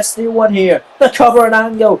Miz looking to steal one here. The cover and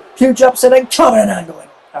Angle. Huge upset and cover and Angle.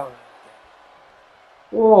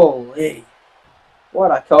 Holy.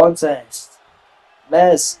 What a contest.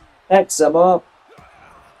 Miz picks him up.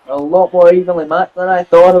 A lot more evenly matched than I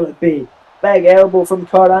thought it would be. Big elbow from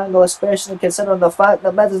Kurt Angle, especially considering the fact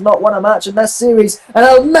that Miz has not won a match in this series, and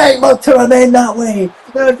it'll make look to remain that way.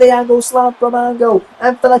 There's the Angle slam from Angle,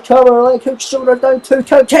 and for the cover, leg hook, shoulder down, 2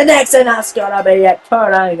 count, connects, and that's gonna be it.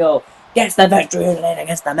 Kurt Angle gets the victory tonight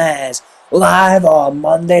against the Miz, live on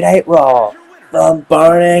Monday Night Raw from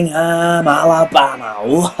Birmingham, Alabama.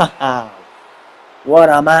 Wow, what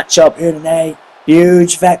a matchup here tonight!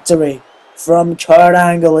 Huge victory from Kurt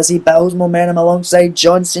Angle as he builds momentum alongside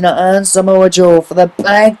John Cena and Samoa Joe for the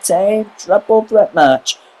big time triple threat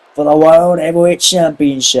match for the World Heavyweight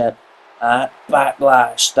Championship at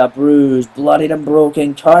Backlash. The bruised, bloodied and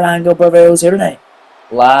broken Kurt Angle prevails here tonight,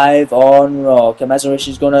 live on Raw.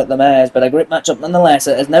 Commiserations going out the Miz, but a great matchup nonetheless.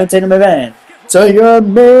 It is now time to move in to your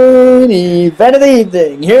main event of the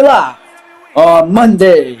evening, here live on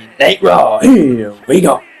Monday Night Raw. Here we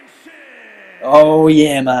go. Oh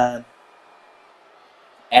yeah, man.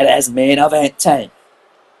 It is main event time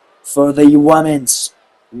for the Women's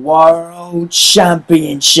World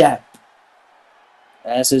Championship.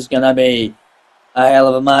 This is going to be a hell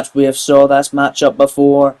of a match. We have saw this matchup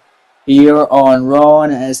before here on Raw,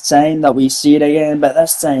 and it is time that we see it again, but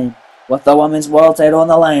this time with the Women's World title on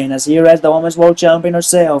the line, as here is the Women's World Champion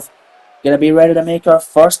herself, going to be ready to make her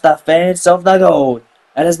first defense of the gold.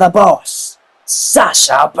 It is the boss,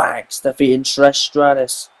 Sasha Banks, defeating Trish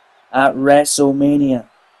Stratus at WrestleMania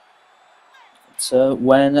to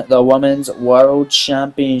win the Women's World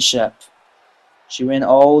Championship. She went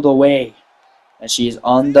all the way, and she is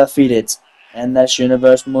undefeated in this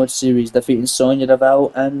Universe Mode Series, defeating Sonya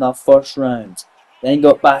Deville in the first round. Then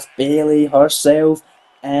got past Bayley herself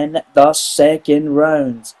in the second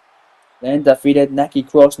round. Then defeated Nikki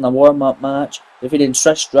Cross in the warm-up match, defeating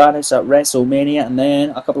Trish Stratus at WrestleMania, and then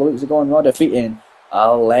a couple of weeks ago on Raw, defeating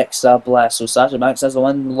Alexa Bliss. So Sasha Banks has a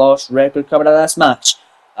win-loss record covered in this match,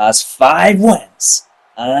 has 5 wins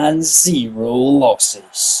and 0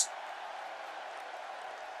 losses.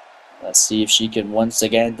 Let's see if she can once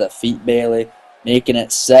again defeat Bayley, making it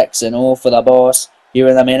 6-0 for the boss here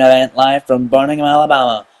in the main event, live from Birmingham,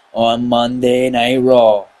 Alabama on Monday Night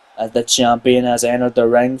Raw. As the champion has entered the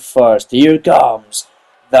ring first, here comes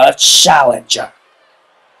the challenger.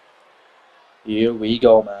 Here we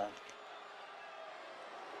go, man.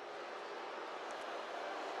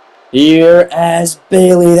 Here is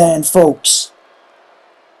Bayley then, folks.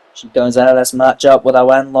 She comes out of this matchup with a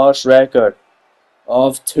win-loss record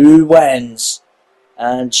of 2 wins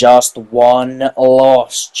and just 1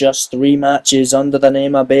 loss. Just 3 matches under the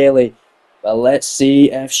name of Bayley. But let's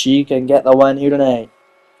see if she can get the win here tonight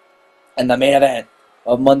in the main event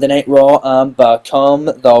of Monday Night Raw and become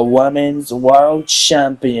the Women's World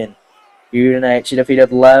Champion. Here tonight, she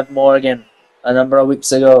defeated Liv Morgan a number of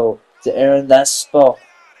weeks ago to earn this spot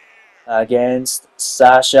against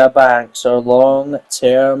Sasha Banks, her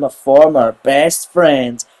long-term former best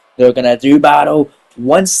friend. They're going to do battle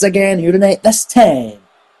once again here tonight, this time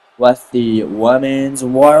with the Women's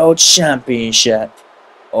World Championship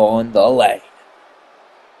on the line.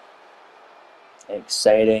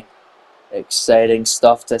 Exciting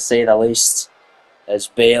stuff to say the least, as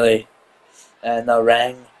Bayley in the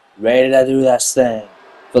ring, ready to do this thing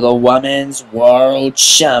for the Women's World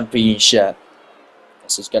Championship.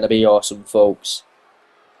 This is going to be awesome, folks.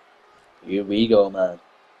 Here we go, man.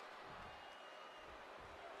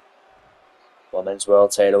 Women's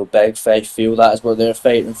World title, big fight, feel that is what they're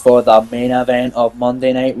fighting for. The main event of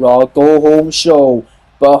Monday Night Raw Go Home Show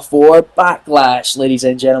before Backlash, ladies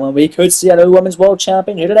and gentlemen. We could see a new Women's World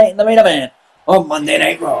Champion here tonight in the main event of Monday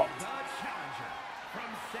Night Raw.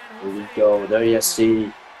 Here we go, there you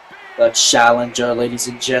see the challenger, ladies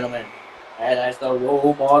and gentlemen. It is the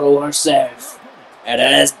role model herself. It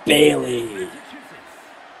is Bayley.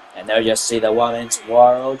 And there you see the Women's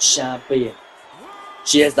World Champion.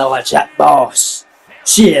 She is the legit boss.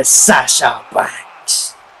 She is Sasha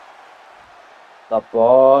Banks. The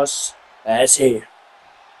boss is here.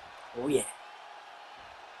 Oh yeah.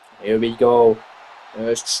 Here we go.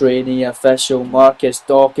 There's trainee official Marcus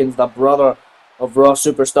Dawkins, the brother of Raw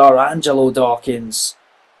superstar Angelo Dawkins.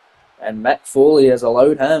 And Mick Foley has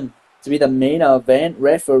allowed him to be the main event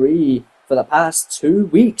referee for the past 2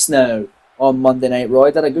 weeks now on Monday Night Raw.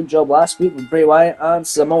 He did a good job last week with Bray Wyatt and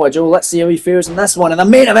Samoa Joe. Let's see how he fares in this one. In the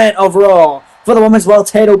main event of Raw for the Women's World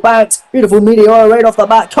title bout. Beautiful meteor right off the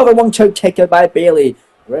bat. Cover 1 count kick out by Bayley.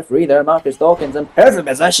 Referee there, Marcus Dawkins, in perfect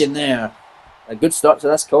position there. A good start to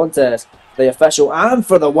this contest. The official and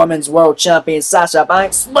for the Women's World Champion Sasha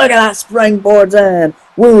Banks. Look at that springboard in.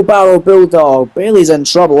 Wheelbarrow Bulldog. Bayley's in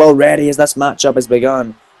trouble already as this matchup has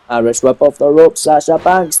begun. Irish whip off the rope. Sasha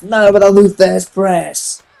Banks now with a Lou Thesz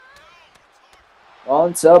press.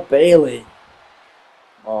 On to Bayley.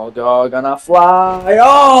 Oh, dog gonna fly.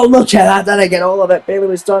 Oh, look at that. Didn't get all of it. Bayley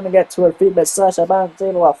was trying to get to her feet, but Sasha Banks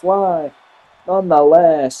able to fly.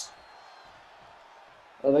 Nonetheless.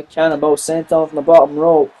 The cannonball sent off from the bottom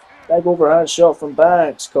rope. Big overhand shot from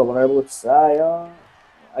Banks. Colin able to tie on.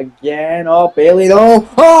 Again. Oh, Bayley though.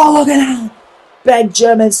 Oh, look at that. Big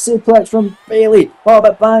German suplex from Bayley. Oh,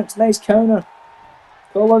 but Banks. Nice counter.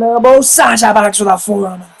 Colin elbow. Sasha Banks with a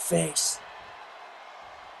forearm in the face.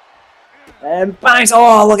 And Banks.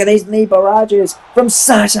 Oh, look at these knee barrages from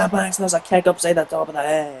Sasha Banks. There's a kick upside the top of the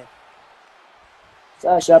head.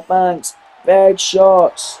 Sasha Banks. Big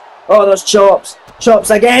shots. Oh, there's chops.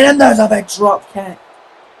 Chops again, and there's a big drop kick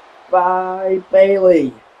by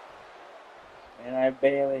Bayley. And now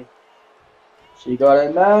Bayley. She got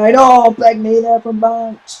a 9. Oh, big knee there from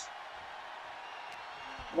Banks.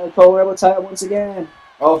 No Cole able to tie it once again.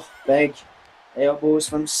 Oh, big elbows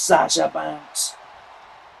from Sasha Banks.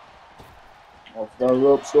 Off the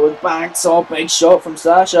ropes going Banks. Oh, big shot from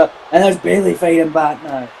Sasha. And there's Bayley fighting back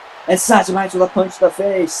now. And Sasha Banks with a punch to the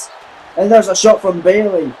face. And there's a shot from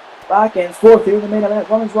Bayley. Back and forth through the main event.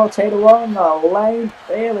 Women's World title on the line.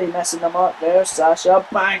 Bayley missing the mark there. Sasha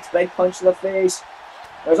Banks. Big punch to the face.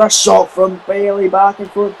 There's a shot from Bayley. Back and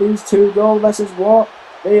forth. These two go. This is what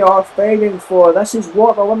they are fighting for. This is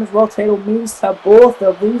what the Women's World title means to both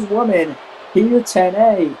of these women here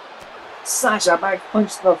tonight. Sasha Banks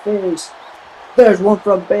punch to the face. There's one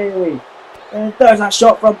from Bayley. And there's a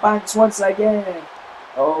shot from Banks once again.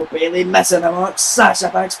 Oh, Bayley missing the mark. Sasha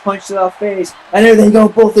Banks punch to the face. And here they go.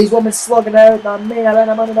 Both these women slugging out the main event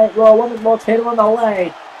of Monday Night Raw. Women's World title on the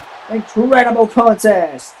line. Incredible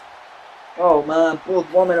contest. Oh, man.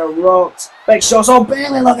 Both women are rocked. Big shots. Oh,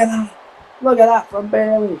 Bayley. Look at that. Look at that from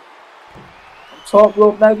Bayley. Top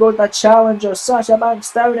rope now goes the challenger. Sasha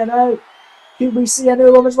Banks down and out. Could we see a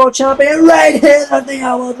new Women's World Champion? Right here. And the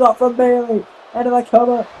elbow drop from Bayley. Into the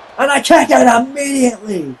cover. And a kick out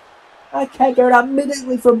immediately. I kick out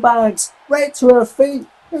immediately from Banks. Right to her feet.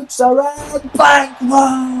 Hooks around.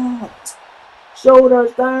 Banklocked.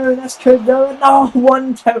 Shoulders down. This could do it. No,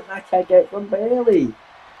 1 count and a kick out from Bayley.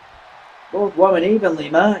 Both women evenly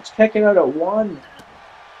matched. Kicking out at 1.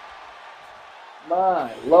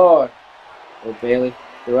 My lord. Oh, Bayley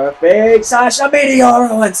to her feet. Sasha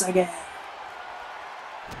Meteor once again.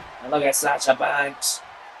 And look at Sasha Banks.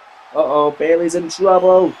 Uh-oh, Bayley's in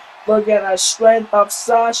trouble. Look at the strength of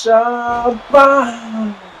Sasha.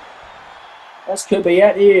 Bam! This could be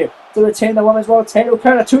it here to retain the Women's World title.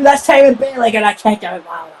 Counter 2 this time, and Bayley gonna kick out.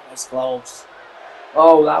 Wow, that was close.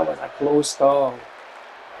 Oh, that was a close call.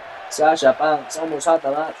 Sasha Banks almost had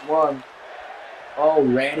the match won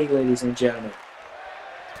already, ladies and gentlemen.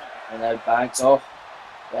 And now Banks off.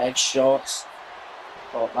 Big shots.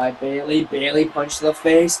 Caught by Bayley. Bayley punch to the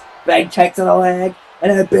face. Big kick to the leg.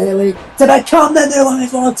 And now Bayley to become the new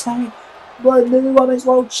Women's World Champ. The new Women's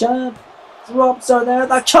World Champ. Drops her there.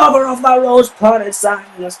 The cover of the Rose Planet Sasha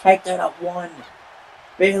just kicked out at 1.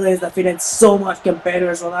 Bayley has defeated so much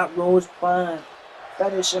competitors on that Rose Planet.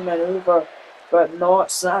 Finishing maneuver. But not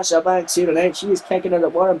Sasha Banks here tonight. She is kicking out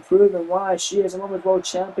at 1 and proving why she is a Women's World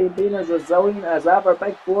Champion. Being as resilient as ever.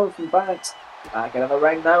 Big blow from Banks. Back into the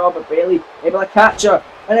ring now, but Bayley able to catch her.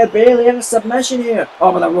 And now Bayley in a submission here.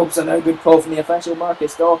 Oh, but the ropes are now. Good call from the official,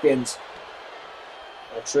 Marcus Dawkins.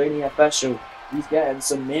 The training official. He's getting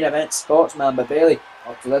some main event spots, man. But Bayley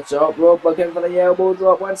up to the top rope, looking for the elbow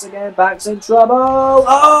drop once again. Banks in trouble.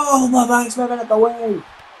 Oh, my Banks moving out the way.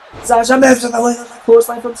 Sasha moves in the way. There's a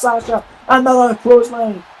clothesline from Sasha. Another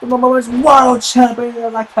clothesline from the Women's World Champion.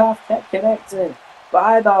 And a calf kick connected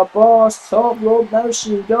by the boss. Top rope, now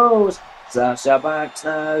she goes. Sasha Banks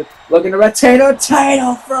now looking to retain her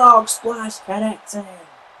title. Frog splash connecting.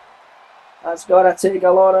 That's got to take a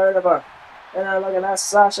lot out of her. And now looking at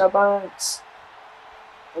Sasha Banks.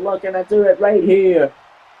 Looking to do it right here.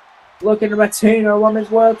 looking to retain her women's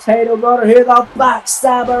world title. Got her here, the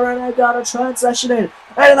backstabber, and I got a transition in.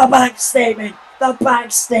 And the back statement. The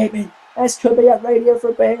back statement. This could be it right here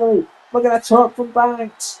for Bayley. Look at the top from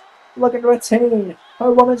Banks. Looking to retain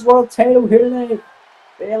her women's world title here tonight.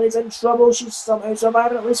 Bayley's in trouble. She's somehow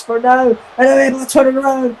surviving, at least for now. And they're able to turn it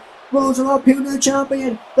around. Rolls her up, new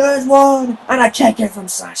champion. There's one. And a kick in from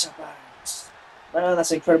Sasha Banks. And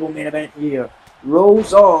this incredible main event here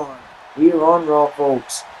rolls on. Here on Raw,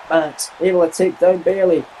 folks. Banks able to take down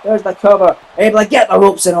Bayley. There's the cover. Able to get the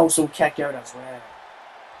ropes and also kick out as well.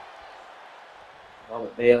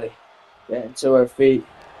 Robert Bayley getting to her feet.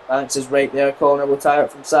 Banks is right there, corner will tie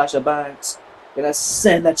it from Sasha Banks. Gonna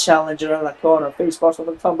send the challenger out of the corner. Face first with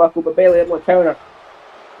a turnbuckle, but Bayley able to counter.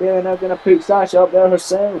 Bayley now gonna put Sasha up there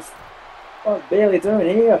herself. What's Bayley doing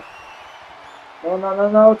here?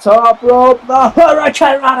 No. Top rope. The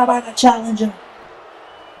hurricane run by the challenger.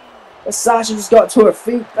 But Sasha just got to her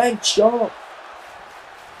feet. Big shot.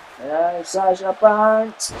 Now Sasha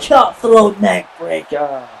Banks. Cutthroat neck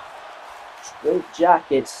breaker. Straight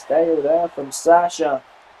jacket style there from Sasha.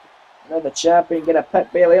 Now the champion gonna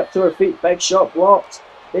pick Bayley up to her feet. Big shot blocked.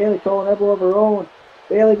 Bayley calling elbow of her own.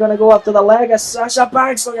 Bayley gonna go up to the leg of Sasha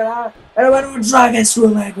Banks. Look at that. And a window dragon through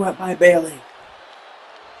leg whip by Bayley.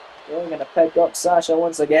 Bayley gonna pick up Sasha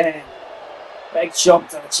once again. Big chop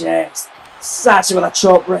to the chest. Sasha with a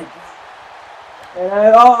chop right. And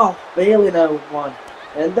now, Bayley now won.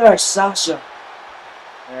 And there's Sasha.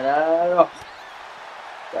 And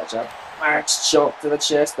Sasha Banks chop to the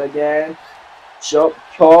chest again. Chop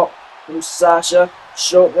caught from Sasha.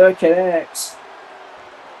 Chop there connects.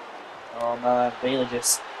 Oh man, Bayley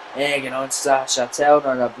just egging on Sasha, telling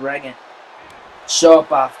her to bring it.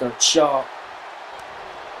 Chop after chop.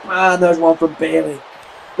 Man, there's one from Bayley.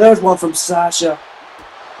 There's one from Sasha.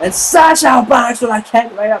 And Sasha Banks with a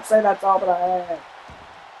kick right upside the top of the head.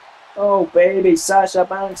 Oh baby, Sasha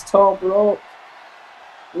Banks top rope.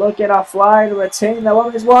 Looking to fly to retain the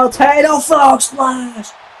women's world title. Frog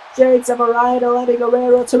splash. Jade Samurai to Eddie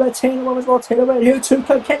Guerrero to retain the women's world title. Right here, two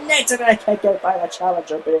connected and a kick out by the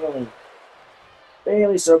challenger Bayley.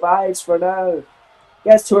 Bayley survives for now.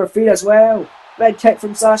 Gets to her feet as well. Big kick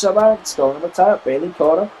from Sasha Banks. Going on the top. Bayley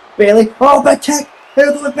caught her. Bayley. Oh, big kick. Here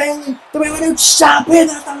goes Bayley. The women champion.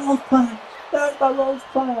 There's the Rose Plant. There's the Rose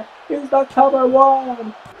Plant. Here's the cover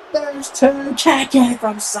one. There's two. Kick out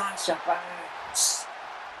from Sasha Banks.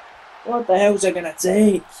 What the hell's it gonna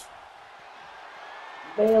take?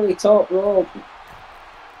 Bayley top rope.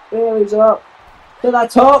 Bayley's up to the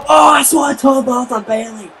top. Oh, I saw a top off on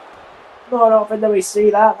Bayley. Not often do we see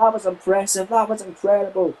that. That was impressive. That was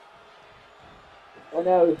incredible. And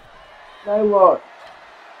now what?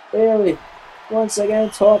 Bayley once again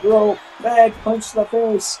top rope. Big punch to the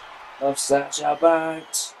face of Sasha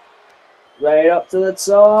Banks. Right up to the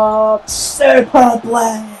top.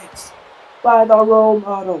 Superplex by the role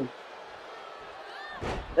model.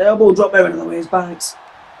 The elbow drop out of the way, Banks.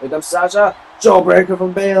 Here comes Sasha. Jawbreaker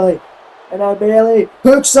from Bayley. And now Bayley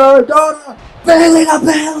hooks her. Got her. Bayley to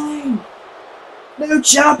Bayley. New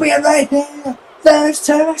champion right there. There's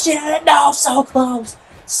two. She had it. No, so close.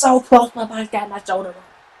 So close. My man's getting that shoulder.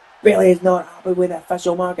 Bayley is not happy with the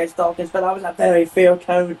official Marcus Dawkins, but that was a very fair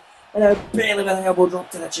count. And now Bayley with an elbow drop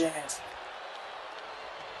to the chest.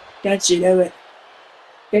 Can she do it?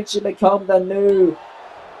 Can she become the new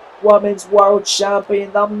Women's World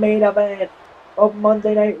Champion? The main event of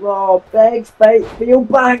Monday Night Raw. Big fight. Theo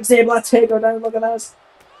Banks able to take her down. Look at this.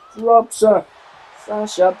 Drops her.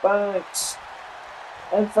 Sasha Banks.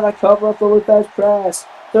 In for the cover of the Lopez press.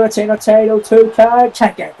 13 her title. 2 count.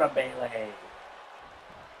 Check out from Bayley.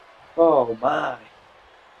 Oh my.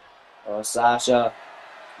 Oh, Sasha.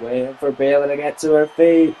 Waiting for Bayley to get to her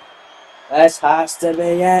feet. This has to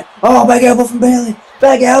be it. Oh, big elbow from Bayley.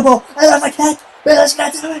 Big elbow. And there's a kick. Bayley's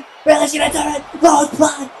gonna do it. Bayley's gonna do it. Lord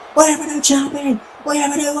Blood. We have a new champion. We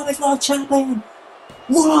have a new Women's World Champion.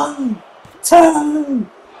 1, 2,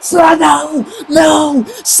 3. No.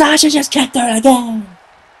 Sasha just kicked her again.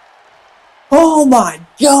 Oh my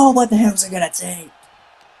god, what the hell's it gonna take?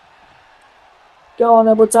 Go on,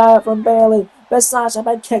 elbow tie it from Bayley. But Sasha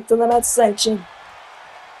been kicked in the midsection.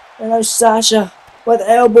 And now Sasha with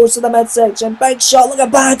elbows to the midsection. Big shot, look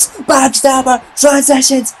at Banks. Backstabber.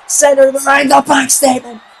 Transitions. Center of the ring. The back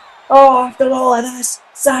statement. Oh, after all of this,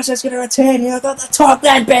 Sasha's going to retain here. Got the top,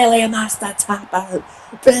 then Bayley, and that's the tap out.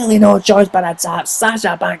 Bayley no choice but a tap.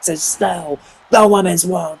 Sasha Banks is still the Women's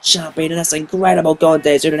World Champion in this incredible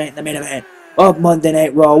contest tonight in the main event of Monday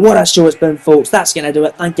Night Raw. What a show it's been, folks. That's going to do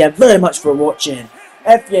it. Thank you very much for watching.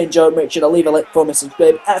 If you enjoyed, make sure to leave a like for me,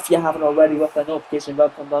 subscribe if you haven't already with the notification bell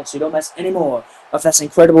come on so you don't miss any more of this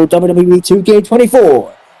incredible WWE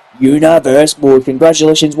 2K24 Universe Mode.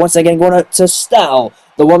 Congratulations once again going out to Style,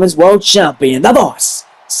 the Women's World Champion, the boss,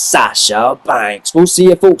 Sasha Banks. We'll see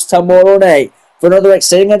you folks tomorrow night for another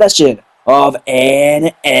exciting edition of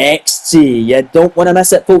NXT. You don't want to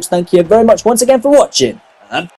miss it, folks. Thank you very much once again for watching. And